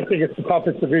division, and I think it's the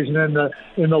toughest division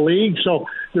in the league. So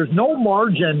there's no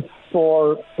margin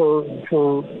for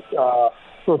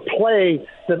play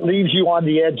that leaves you on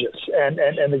the edges, and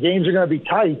the games are going to be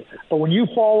tight. But when you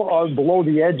fall below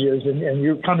the edges and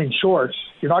you're coming short,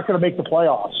 you're not going to make the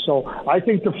playoffs. So I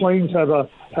think the Flames have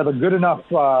a good enough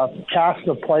cast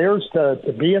of players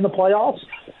to be in the playoffs.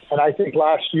 And I think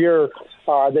last year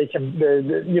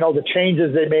the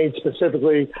changes they made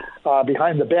specifically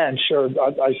behind the bench,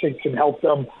 I think can help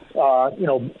them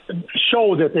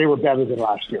show that they were better than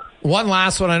last year. One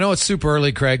last one. I know it's super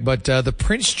early, Craig, but the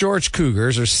Prince George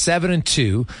Cougars are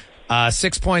 7-2,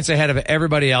 6 points ahead of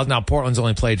everybody else. Now Portland's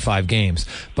only played 5 games,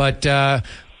 but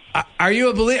are you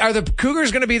a believer? Are the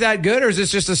Cougars going to be that good, or is this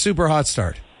just a super hot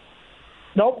start?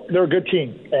 Nope, they're a good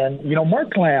team. And,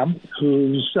 Mark Lamb,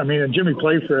 and Jimmy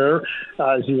Playfair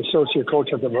is the associate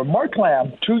coach of them. But Mark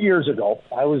Lamb, 2 years ago,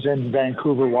 I was in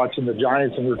Vancouver watching the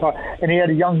Giants, and we were talking, and he had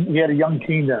a young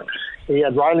team there. He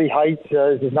had Riley Height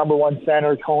as his number one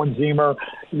center, Cohen Ziemer.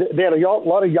 They had a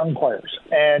lot of young players.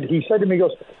 And he said to me, he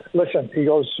goes, listen,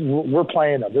 we're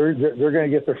playing them. They're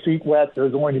going to get their feet wet. They're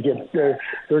going to get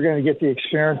the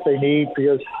experience they need,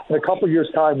 because in a couple of years'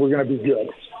 time, we're going to be good.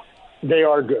 They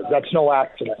are good. That's no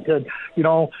accident. And,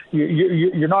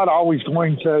 you're not always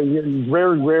going to.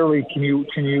 Very rarely can you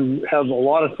have a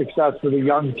lot of success with a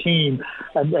young team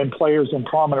and players in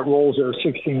prominent roles that are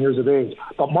 16 years of age.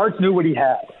 But Mark knew what he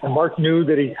had, and Mark knew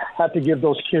that he had to give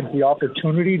those kids the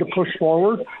opportunity to push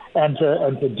forward and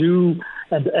to do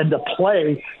and to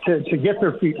play to get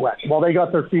their feet wet. Well, they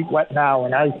got their feet wet now,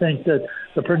 and I think that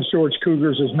the Prince George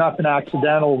Cougars is nothing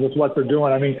accidental with what they're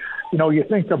doing. I mean, you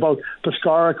think about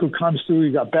Paskaric who comes through,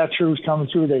 you got Betcher who's coming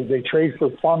through, they trade for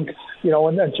Funk,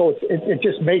 and so it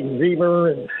just makes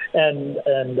Ziemer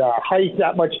and Height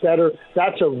that much better.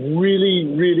 That's a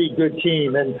really, really good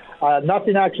team, and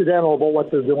nothing accidental about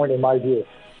what they're doing in my view.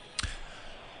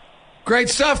 Great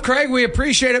stuff, Craig. We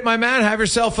appreciate it, my man. Have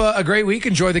yourself a great week.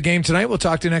 Enjoy the game tonight. We'll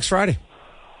talk to you next Friday.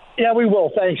 Yeah, we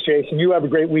will. Thanks, Jason. You have a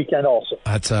great weekend also.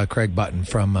 That's Craig Button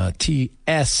from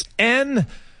TSN.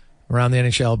 Around the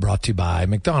NHL, brought to you by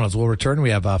McDonald's. We'll return. We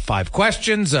have 5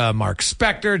 questions. Mark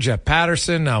Spector, Jeff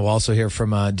Patterson. We'll also hear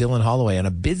from Dylan Holloway on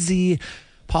a busy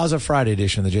Pause of Friday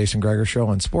edition of the Jason Gregor Show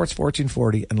on Sports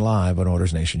 1440 and live on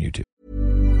Oilers Nation YouTube.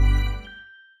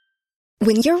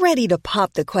 When you're ready to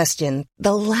pop the question,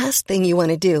 the last thing you want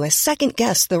to do is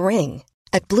second-guess the ring.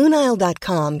 At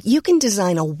BlueNile.com, you can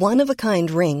design a one-of-a-kind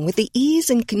ring with the ease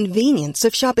and convenience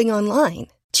of shopping online.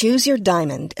 Choose your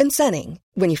diamond and setting.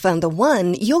 When you find the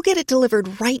one, you'll get it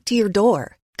delivered right to your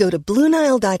door. Go to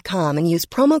BlueNile.com and use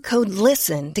promo code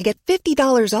LISTEN to get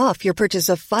 $50 off your purchase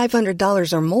of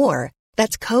 $500 or more.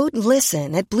 That's code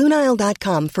LISTEN at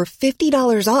BlueNile.com for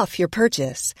 $50 off your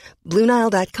purchase.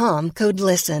 BlueNile.com, code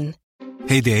LISTEN.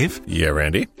 Hey, Dave. Yeah,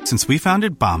 Randy. Since we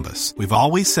founded Bombas, we've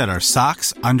always said our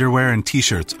socks, underwear, and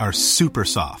T-shirts are super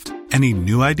soft. Any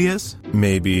new ideas?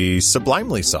 Maybe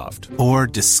sublimely soft. Or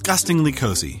disgustingly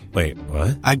cozy. Wait,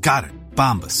 what? I got it.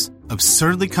 Bombas.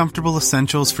 Absurdly comfortable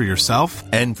essentials for yourself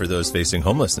and for those facing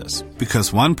homelessness.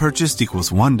 Because one purchased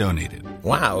equals one donated.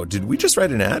 Wow, did we just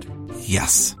write an ad?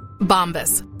 Yes.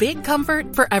 Bombas. Big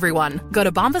comfort for everyone. Go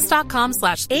to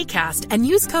bombas.com/ACAST and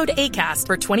use code ACAST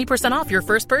for 20% off your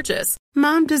first purchase.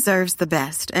 Mom deserves the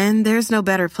best, and there's no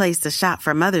better place to shop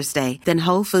for Mother's Day than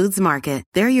Whole Foods Market.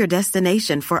 They're your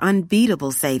destination for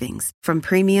unbeatable savings, from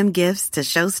premium gifts to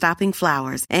show-stopping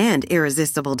flowers and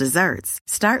irresistible desserts.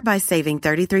 Start by saving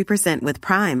 33% with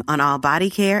Prime on all body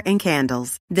care and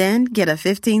candles. Then get a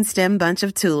 15-stem bunch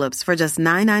of tulips for just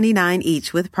 $9.99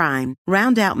 each with Prime.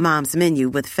 Round out Mom's menu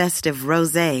with festive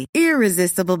rosé,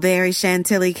 irresistible berry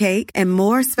chantilly cake, and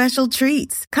more special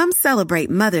treats. Come celebrate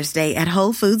Mother's Day at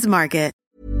Whole Foods Market.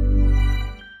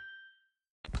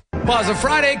 Plaza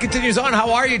Friday continues on.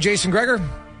 How are you, Jason Gregor?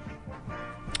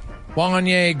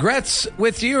 Wanye Gretz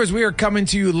with you as we are coming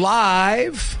to you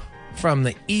live from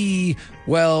the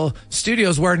E-Well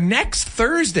Studios, where next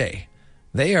Thursday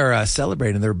they are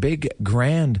celebrating their big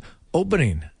grand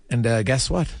opening. And guess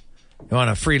what? You want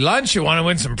a free lunch? You want to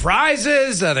win some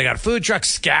prizes? They got a food truck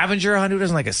scavenger hunt. Who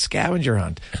doesn't like a scavenger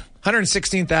hunt?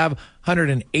 116th Ave,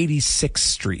 186th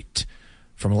Street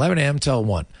from 11 a.m. till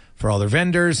 1 for all their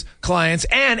vendors, clients,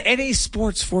 and any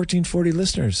Sports 1440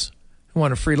 listeners who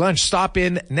want a free lunch. Stop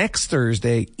in next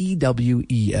Thursday,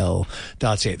 ewel.ca.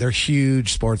 They're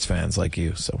huge sports fans like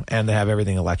you, and they have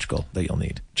everything electrical that you'll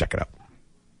need. Check it out.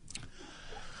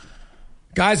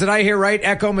 Guys, did I hear right?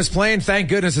 Ekholm is playing. Thank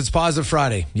goodness it's Positive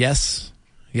Friday. Yes,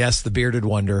 the bearded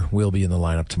wonder will be in the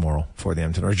lineup tomorrow for the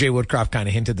Edmonton. Or Jay Woodcroft kind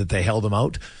of hinted that they held him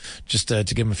out just to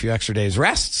give him a few extra days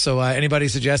rest. So anybody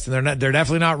suggesting they're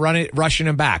definitely not rushing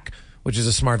him back, which is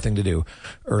a smart thing to do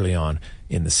early on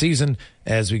in the season.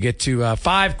 As we get to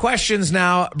 5 questions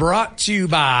now, brought to you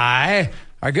by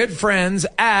our good friends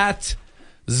at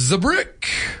The Brick.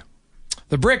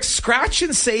 The Brick Scratch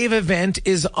and Save event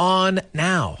is on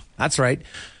now. That's right.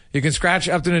 You can scratch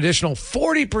up to an additional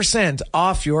 40%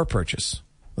 off your purchase.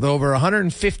 With over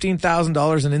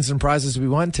 $115,000 in instant prizes to be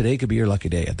won, today could be your lucky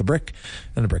day at The Brick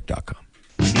and thebrick.com.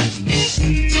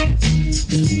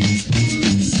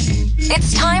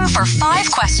 It's time for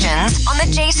 5 questions on the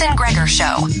Jason Gregor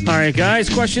Show. All right, guys,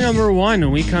 question number 1.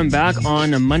 When we come back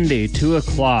on a Monday, 2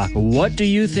 o'clock, what do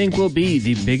you think will be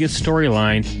the biggest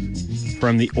storyline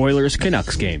from the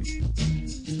Oilers-Canucks game?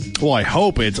 Well, I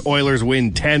hope it's Oilers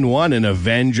win 10-1 and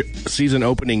avenge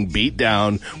season-opening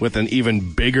beatdown with an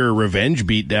even bigger revenge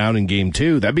beatdown in Game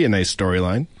 2. That'd be a nice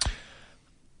storyline.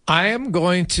 I am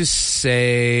going to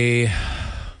say...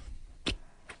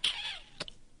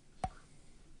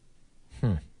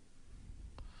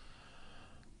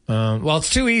 Well, it's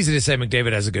too easy to say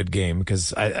McDavid has a good game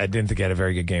because I didn't think he had a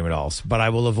very good game at all. But I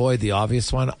will avoid the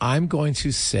obvious one. I'm going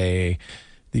to say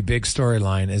the big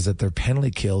storyline is that their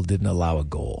penalty kill didn't allow a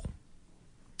goal.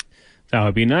 That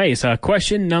would be nice.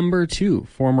 Question number 2.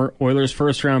 Former Oilers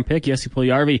first-round pick Jesse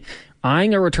Puljujärvi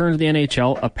eyeing a return to the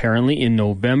NHL apparently in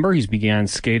November. He's began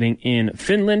skating in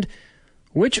Finland.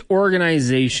 Which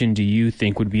organization do you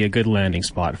think would be a good landing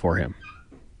spot for him?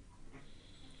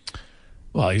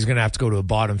 Well, he's going to have to go to a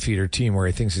bottom feeder team where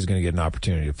he thinks he's going to get an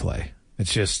opportunity to play.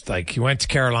 It's just like he went to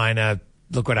Carolina.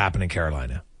 Look what happened in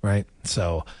Carolina, right?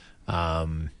 So I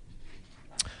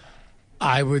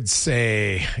would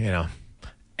say,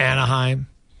 Anaheim.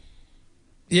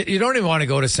 You don't even want to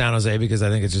go to San Jose because I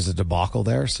think it's just a debacle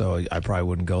there, so I probably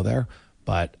wouldn't go there.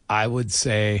 But I would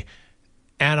say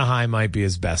Anaheim might be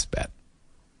his best bet.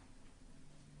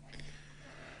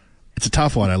 It's a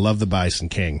tough one. I love the Bison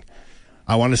King.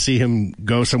 I want to see him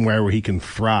go somewhere where he can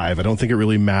thrive. I don't think it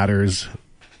really matters.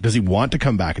 Does he want to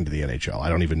come back into the NHL? I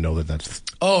don't even know that's...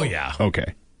 Oh, yeah.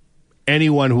 Okay.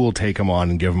 Anyone who will take him on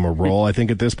and give him a role, I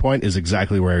think at this point, is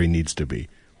exactly where he needs to be.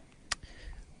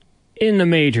 In the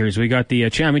majors, we got the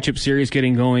championship series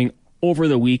getting going over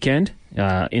the weekend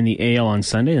in the AL on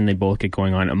Sunday, and they both get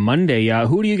going on Monday.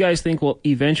 Who do you guys think will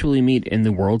eventually meet in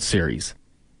the World Series?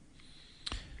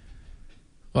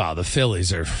 Well, the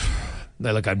Phillies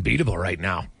they look unbeatable right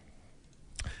now.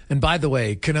 And by the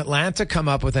way, can Atlanta come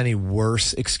up with any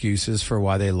worse excuses for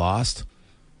why they lost?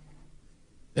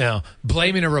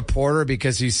 Blaming a reporter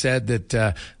because he said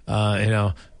that,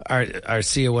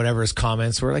 Arcia, whatever his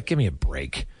comments were, like, give me a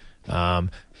break.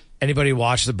 Anybody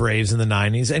watch the Braves in the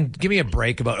 90s? And give me a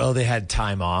break about, they had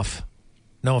time off.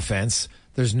 No offense.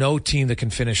 There's no team that can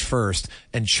finish first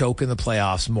and choke in the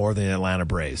playoffs more than the Atlanta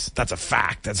Braves. That's a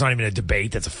fact. That's not even a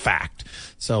debate. That's a fact.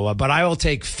 So, but I will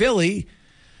take Philly,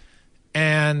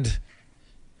 and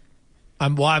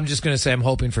I'm just going to say I'm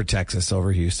hoping for Texas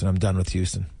over Houston. I'm done with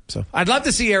Houston. So I'd love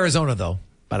to see Arizona, though,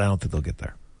 but I don't think they'll get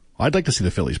there. I'd like to see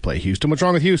the Phillies play Houston. What's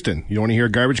wrong with Houston? You don't want to hear a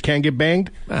garbage can get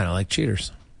banged? I don't like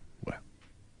cheaters.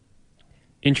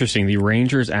 Interesting. The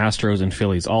Rangers, Astros, and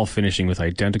Phillies all finishing with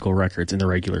identical records in the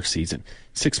regular season.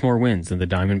 6 more wins than the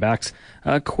Diamondbacks.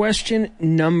 Question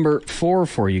number 4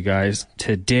 for you guys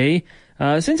today.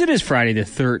 Since it is Friday the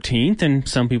 13th, and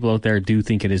some people out there do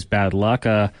think it is bad luck,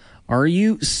 are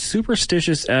you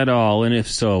superstitious at all? And if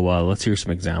so, let's hear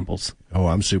some examples. Oh,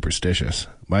 I'm superstitious.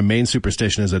 My main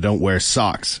superstition is I don't wear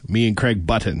socks. Me and Craig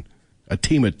Button, a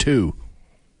team of 2.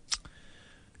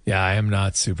 Yeah, I am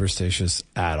not superstitious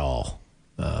at all.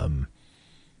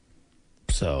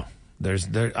 So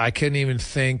I couldn't even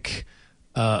think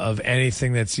of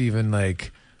anything that's even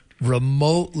like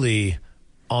remotely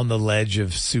on the ledge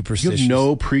of superstition. You have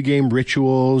no pregame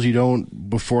rituals. You don't,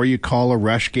 before you call a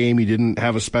Rush game, you didn't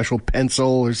have a special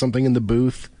pencil or something in the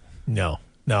booth? No,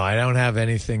 I don't have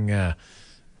anything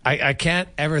I can't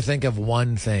ever think of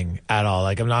one thing at all.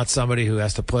 Like, I'm not somebody who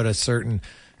has to put a certain,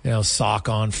 sock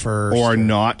on first. Or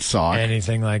not sock.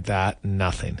 Anything like that.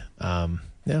 Nothing. I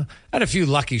had a few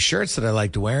lucky shirts that I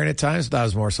liked wearing at times, but that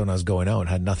was more so when I was going out. It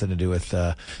had nothing to do with,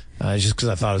 just because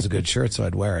I thought it was a good shirt, so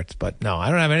I'd wear it. But no, I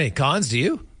don't have any cons. Do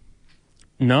you?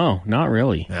 No, not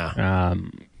really. Yeah.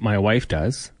 My wife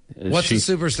does. What's the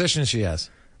superstition she has?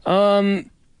 I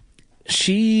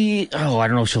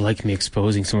don't know if she'll like me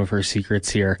exposing some of her secrets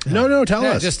here. No, tell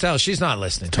us. Just tell. She's not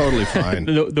listening. Totally fine.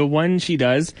 The one she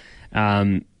does,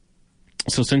 so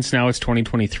since now it's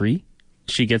 2023,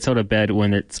 she gets out of bed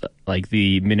when it's like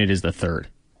the minute is the 3rd.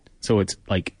 So it's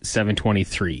like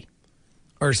 7:23.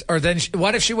 Or then,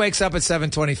 what if she wakes up at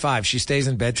 7:25? She stays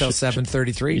in bed till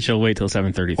 7:33? She'll wait till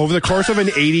 7:33. Over the course of an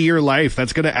 80-year life,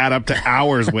 that's going to add up to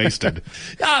hours wasted.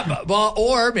 Well,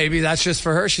 or maybe that's just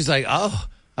for her. She's like, oh,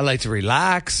 I like to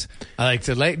relax. I like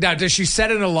to lay. Now, does she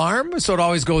set an alarm so it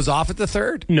always goes off at the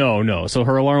 3rd? No. So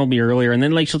her alarm will be earlier, and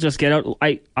then she'll just get out.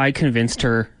 I convinced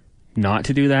her not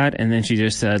to do that, and then she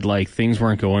just said things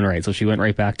weren't going right, so she went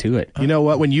right back to it. You know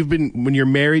what? When you're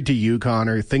married to you,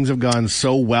 Connor, things have gone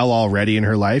so well already in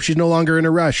her life. She's no longer in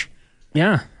a rush.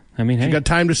 Yeah, I mean, she's got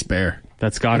time to spare.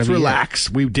 That's got to be. Relax.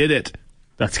 We did it.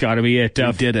 That's got to be it.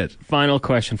 We did it. Final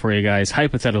question for you guys.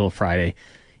 Hypothetical Friday.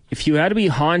 If you had to be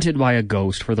haunted by a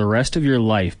ghost for the rest of your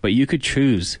life, but you could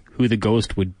choose who the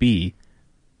ghost would be,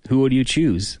 who would you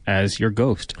choose as your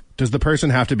ghost? Does the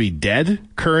person have to be dead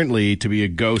currently to be a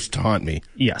ghost to haunt me?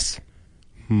 Yes.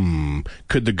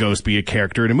 Could the ghost be a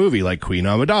character in a movie like Queen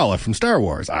Amidala from Star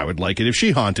Wars? I would like it if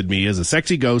she haunted me as a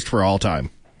sexy ghost for all time.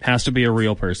 Has to be a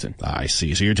real person. I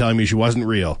see. So you're telling me she wasn't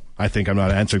real. I think I'm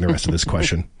not answering the rest of this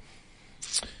question.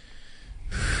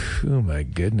 Oh, my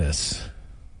goodness.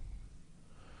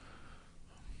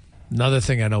 Another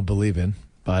thing I don't believe in,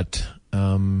 but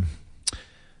now,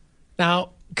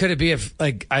 could it be if,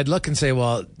 I'd look and say,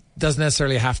 well, it doesn't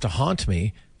necessarily have to haunt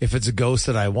me if it's a ghost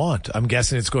that I want. I'm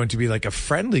guessing it's going to be like a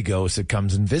friendly ghost that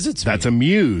comes and visits me. That's a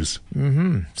muse.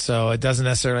 Mm-hmm. So it doesn't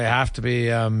necessarily have to be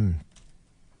a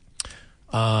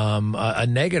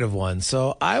negative one.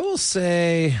 So I will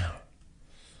say,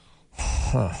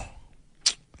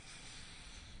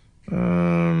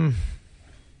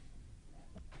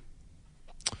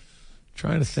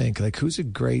 trying to think, who's a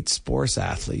great sports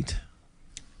athlete?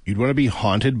 You'd want to be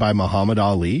haunted by Muhammad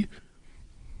Ali?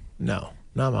 No,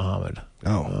 not Muhammad.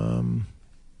 Oh.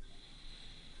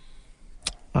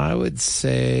 I would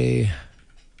say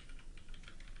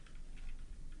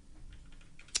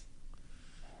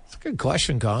it's a good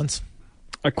question, Cons.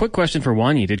 A quick question for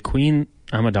Wanye. Did Queen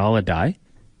Amidala die?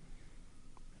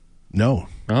 No.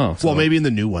 Oh. Well, maybe in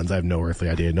the new ones. I have no earthly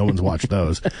idea. No one's watched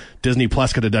those. Disney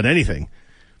Plus could have done anything.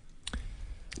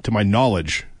 To my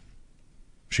knowledge,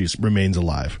 she remains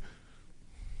alive.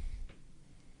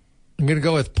 I'm going to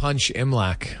go with Punch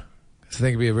Imlach. I think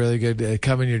it'd be a really good,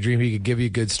 come in your dream, he could give you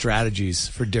good strategies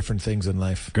for different things in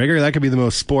life. Gregor, that could be the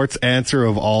most sports answer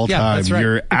of all time. That's right.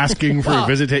 You're asking for a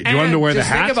visitation. Do you want him to wear the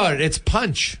hat? Think about it. It's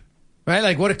Punch.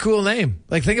 Right? What a cool name.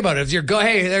 Think about it. If you're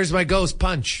hey, there's my ghost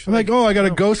Punch. I'm I got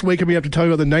a ghost waking me up to tell you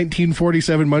about the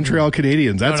 1947 Montreal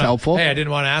Canadiens. That's helpful. Hey, I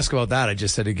didn't want to ask about that. I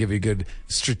just said to give you good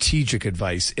strategic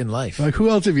advice in life. Who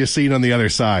else have you seen on the other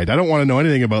side? I don't want to know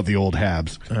anything about the old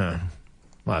Habs.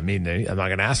 Well, I mean, I'm not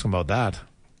going to ask him about that.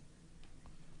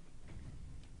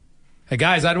 Hey,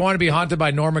 guys, I'd want to be haunted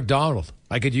by Norm Macdonald.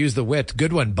 I could use the wit.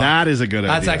 Good one, Buck. That is a good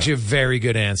idea. That's actually a very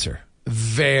good answer.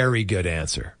 Very good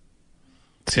answer.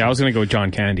 See, I was going to go with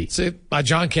John Candy. See,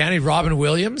 John Candy, Robin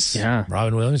Williams. Yeah.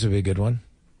 Robin Williams would be a good one.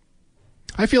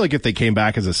 I feel like if they came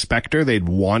back as a Spectre, they'd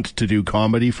want to do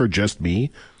comedy for just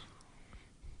me.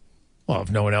 Well,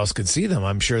 if no one else could see them,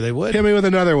 I'm sure they would. Hit me with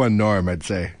another one, Norm, I'd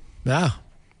say. Yeah.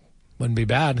 Wouldn't be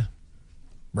bad.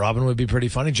 Robin would be pretty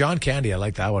funny. John Candy, I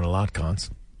like that one a lot, Cons.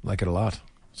 Like it a lot.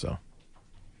 So.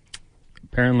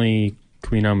 Apparently,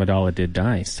 Queen Amidala did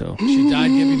die, so. She died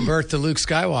giving birth to Luke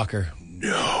Skywalker.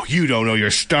 No, you don't know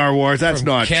your Star Wars. That's From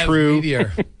not Kev true.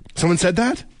 Meteor. Someone said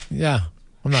that? Yeah.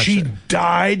 I'm not she sure.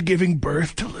 died giving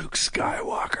birth to Luke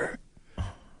Skywalker.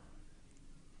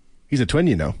 He's a twin,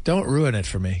 you know. Don't ruin it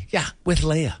for me. Yeah, with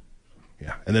Leia.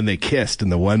 Yeah, and then they kissed in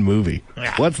the one movie.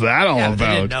 Yeah. What's that all about? They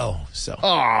didn't know, so.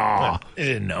 Oh, they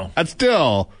didn't know. That's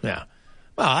still. Yeah.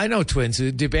 Well, I know twins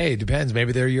who debate. Depends.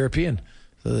 Maybe they're European.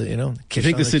 So, Do you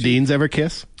think the Sedines ever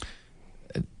kiss?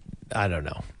 I don't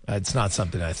know. It's not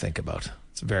something I think about.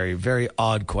 It's a very, very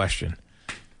odd question.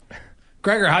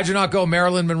 Gregor, how'd you not go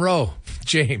Marilyn Monroe?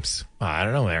 James. I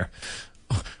don't know there.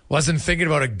 Wasn't thinking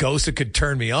about a ghost that could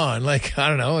turn me on. I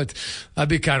don't know. That'd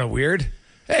be kind of weird.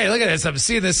 Hey, look at this. I'm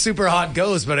seeing this super hot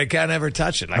ghost, but I can't ever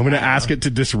touch it. Like, I'm going to ask it to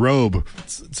disrobe.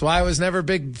 That's why I was never a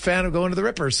big fan of going to the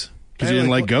Rippers. Because you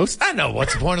didn't like ghosts? I know.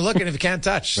 What's the point of looking if you can't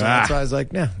touch? So that's why I was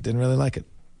like, yeah, didn't really like it.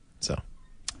 So,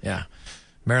 yeah.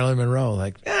 Marilyn Monroe,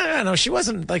 I know she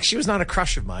wasn't, she was not a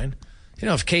crush of mine. You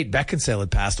know, if Kate Beckinsale had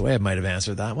passed away, I might have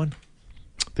answered that one.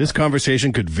 This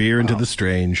conversation could veer into the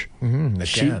strange.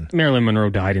 Mm-hmm, Marilyn Monroe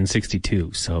died in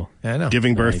 1962, so. Yeah, I know.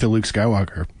 Giving birth to Luke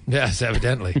Skywalker. Yes,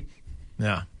 evidently.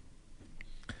 Yeah.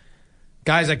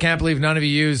 Guys, I can't believe none of you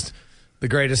used the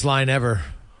greatest line ever.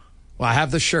 Well, I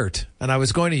have the shirt, and I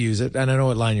was going to use it, and I know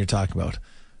what line you're talking about.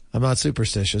 I'm not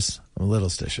superstitious. I'm a little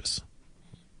stitious.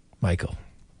 Michael.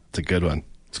 It's a good one.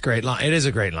 It's a great line. It is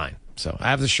a great line. So I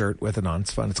have the shirt with it on.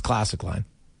 It's fun. It's a classic line.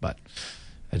 But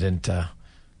I didn't,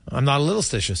 I'm not a little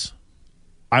stitious.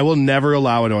 I will never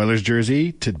allow an Oilers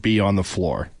jersey to be on the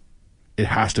floor. It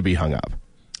has to be hung up.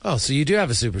 Oh, so you do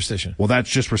have a superstition. Well, that's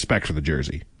just respect for the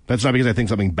jersey. That's not because I think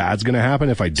something bad's going to happen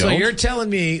if I don't. So you're telling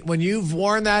me when you've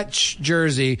worn that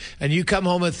jersey and you come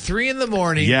home at 3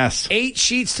 a.m, yes, 8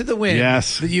 sheets to the wind,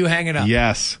 yes, that you hang it up?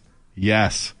 Yes,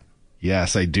 yes,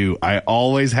 yes, I do. I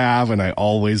always have and I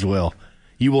always will.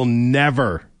 You will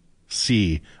never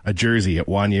see a jersey at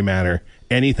Wanye Manor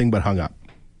anything but hung up.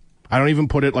 I don't even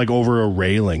put it over a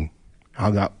railing.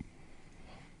 Hung up.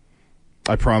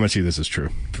 I promise you this is true.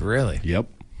 Really? Yep.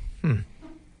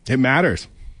 It matters.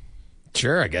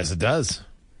 Sure, I guess it does.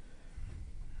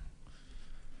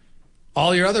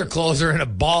 All your other clothes are in a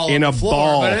ball on the floor.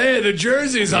 Ball. But hey, the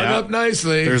jersey's hung up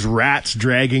nicely. There's rats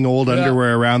dragging old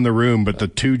underwear around the room, but the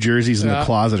 2 jerseys in the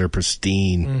closet are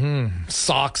pristine. Mm-hmm.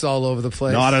 Socks all over the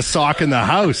place. Not a sock in the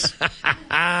house.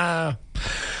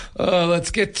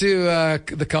 Let's get to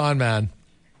the con man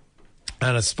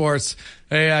and sports.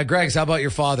 Hey, Greggs, how about your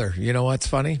father? You know what's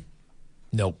funny?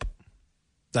 Nope.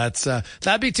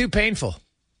 That'd be too painful.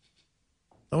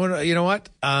 You know what?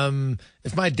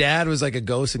 If my dad was like a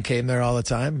ghost and came there all the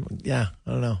time, yeah,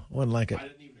 I don't know. I wouldn't like it.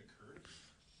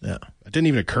 It didn't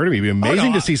even occur to me. It'd be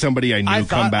amazing to see somebody I knew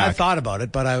come back. I thought about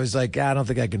it, but I was like, I don't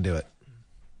think I can do it.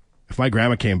 If my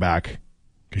grandma came back,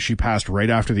 because she passed right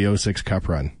after the 06 Cup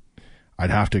run, I'd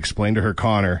have to explain to her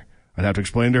Connor, I'd have to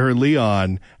explain to her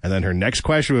Leon, and then her next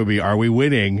question would be, are we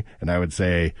winning? And I would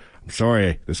say, I'm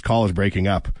sorry, this call is breaking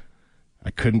up. I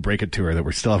couldn't break it to her that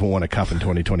we still haven't won a cup in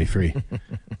 2023.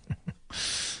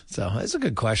 So it's a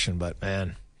good question, but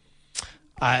man,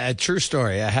 a true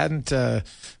story. I hadn't,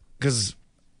 because,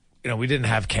 we didn't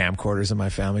have camcorders in my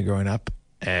family growing up.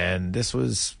 And this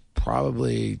was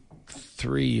probably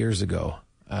 3 years ago.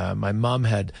 My mom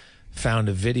had found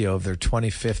a video of their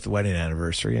 25th wedding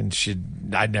anniversary, and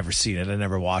I'd never seen it. I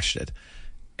never watched it.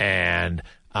 And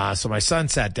so my son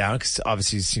sat down, because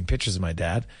obviously he's seen pictures of my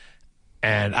dad.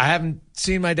 And I haven't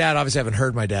seen my dad, obviously I haven't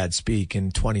heard my dad speak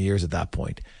in 20 years at that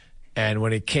point. And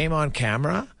when it came on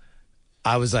camera,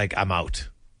 I was like, I'm out.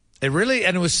 It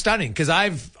was stunning, because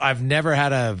I've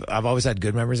always had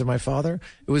good memories of my father.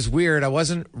 It was weird. I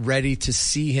wasn't ready to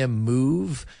see him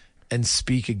move and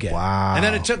speak again. Wow. And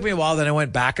then it took me a while. Then I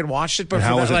went back and watched it. But and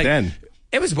how was it then?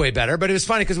 It was way better, but it was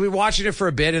funny because we were watching it for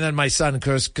a bit, and then my son,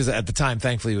 because at the time,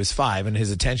 thankfully, he was 5, and his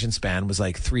attention span was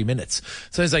 3 minutes.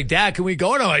 So he's like, Dad, can we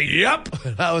go? And I'm like, yep.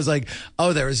 And I was like,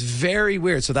 oh, that was very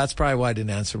weird. So that's probably why I didn't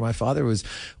answer. My father was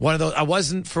one of those, I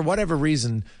wasn't, for whatever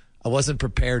reason, I wasn't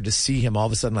prepared to see him all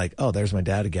of a sudden oh, there's my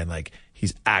dad again.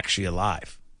 He's actually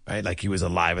alive, right? He was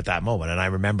alive at that moment. And I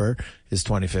remember his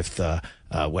 25th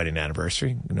wedding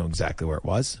anniversary. I know exactly where it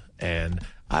was. And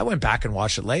I went back and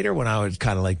watched it later when I was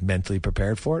kind of mentally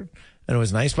prepared for it, and it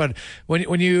was nice. But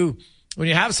when you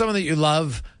have someone that you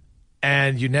love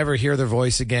and you never hear their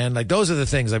voice again, those are the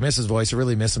things. I miss his voice. I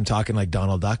really miss him talking like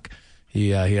Donald Duck. He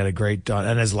had a great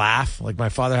and his laugh. My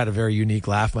father had a very unique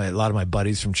laugh. A lot of my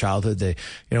buddies from childhood, they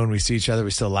when we see each other,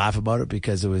 we still laugh about it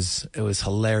because it was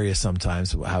hilarious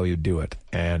sometimes how he would do it.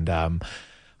 And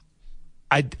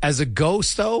as a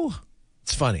ghost though,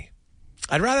 it's funny.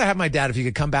 I'd rather have my dad, if he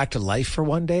could come back to life for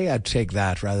one day, I'd take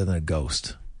that rather than a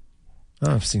ghost.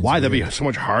 Why? That'd be so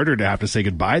much harder to have to say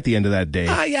goodbye at the end of that day.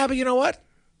 Yeah, but you know what?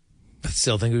 I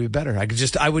still think it would be better.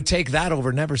 I would take that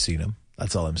over never seeing him.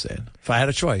 That's all I'm saying. If I had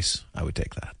a choice, I would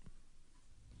take that.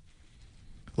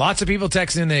 Lots of people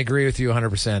texting in, they agree with you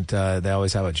 100%. They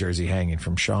always have a jersey hanging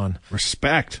from Sean.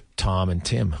 Respect. Tom and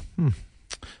Tim.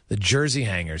 The jersey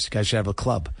hangers. You guys should have a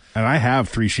club. And I have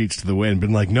 3 sheets to the wind.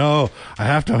 Been no, I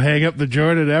have to hang up the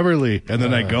Jordan Everly. And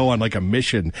then I go on a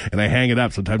mission and I hang it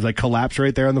up. Sometimes I collapse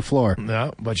right there on the floor.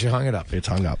 No, but you hung it up. It's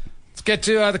hung up. Let's get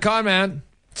to the con man.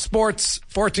 Sports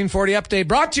 1440 update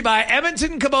brought to you by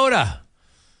Edmonton Kubota.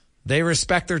 They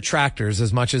respect their tractors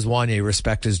as much as Wanye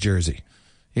respect his jersey.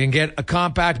 You can get a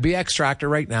compact BX tractor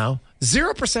right now.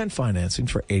 0% financing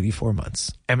for 84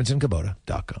 months.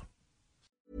 EdmontonKubota.com.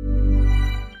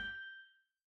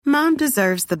 Mom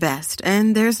deserves the best,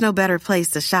 and there's no better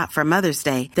place to shop for Mother's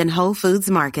Day than Whole Foods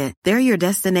Market. They're your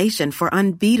destination for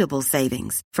unbeatable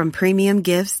savings, from premium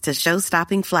gifts to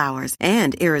show-stopping flowers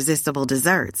and irresistible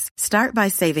desserts. Start by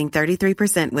saving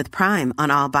 33% with Prime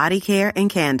on all body care and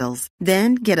candles.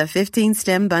 Then get a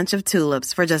 15-stem bunch of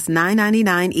tulips for just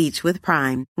 $9.99 each with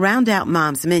Prime. Round out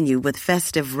Mom's menu with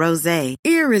festive rosé,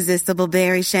 irresistible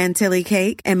berry chantilly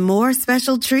cake, and more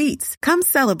special treats. Come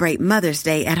celebrate Mother's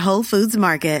Day at Whole Foods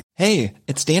Market. Hey,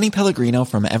 it's Danny Pellegrino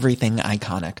from Everything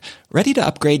Iconic. Ready to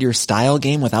upgrade your style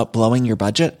game without blowing your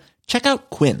budget? Check out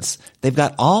Quince. They've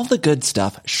got all the good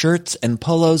stuff, shirts and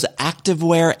polos,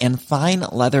 activewear, and fine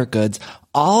leather goods,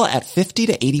 all at 50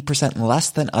 to 80% less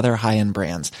than other high-end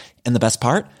brands. And the best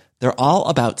part? They're all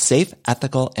about safe,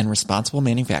 ethical, and responsible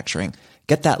manufacturing.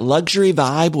 Get that luxury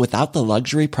vibe without the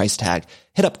luxury price tag.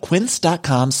 Hit up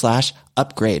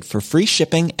quince.com/upgrade for free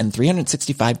shipping and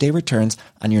 365-day returns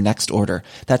on your next order.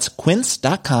 That's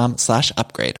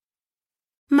quince.com/upgrade.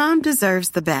 Mom deserves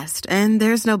the best, and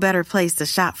there's no better place to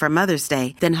shop for Mother's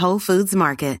Day than Whole Foods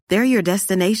Market. They're your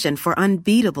destination for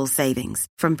unbeatable savings,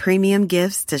 from premium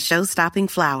gifts to show-stopping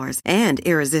flowers and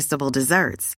irresistible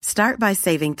desserts. Start by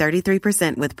saving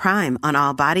 33% with Prime on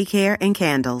all body care and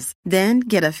candles. Then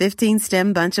get a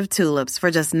 15-stem bunch of tulips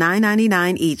for just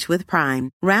 $9.99 each with Prime.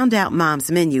 Round out Mom's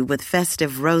menu with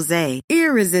festive rosé,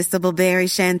 irresistible berry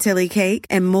chantilly cake,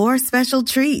 and more special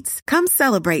treats. Come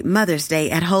celebrate Mother's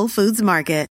Day at Whole Foods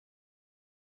Market.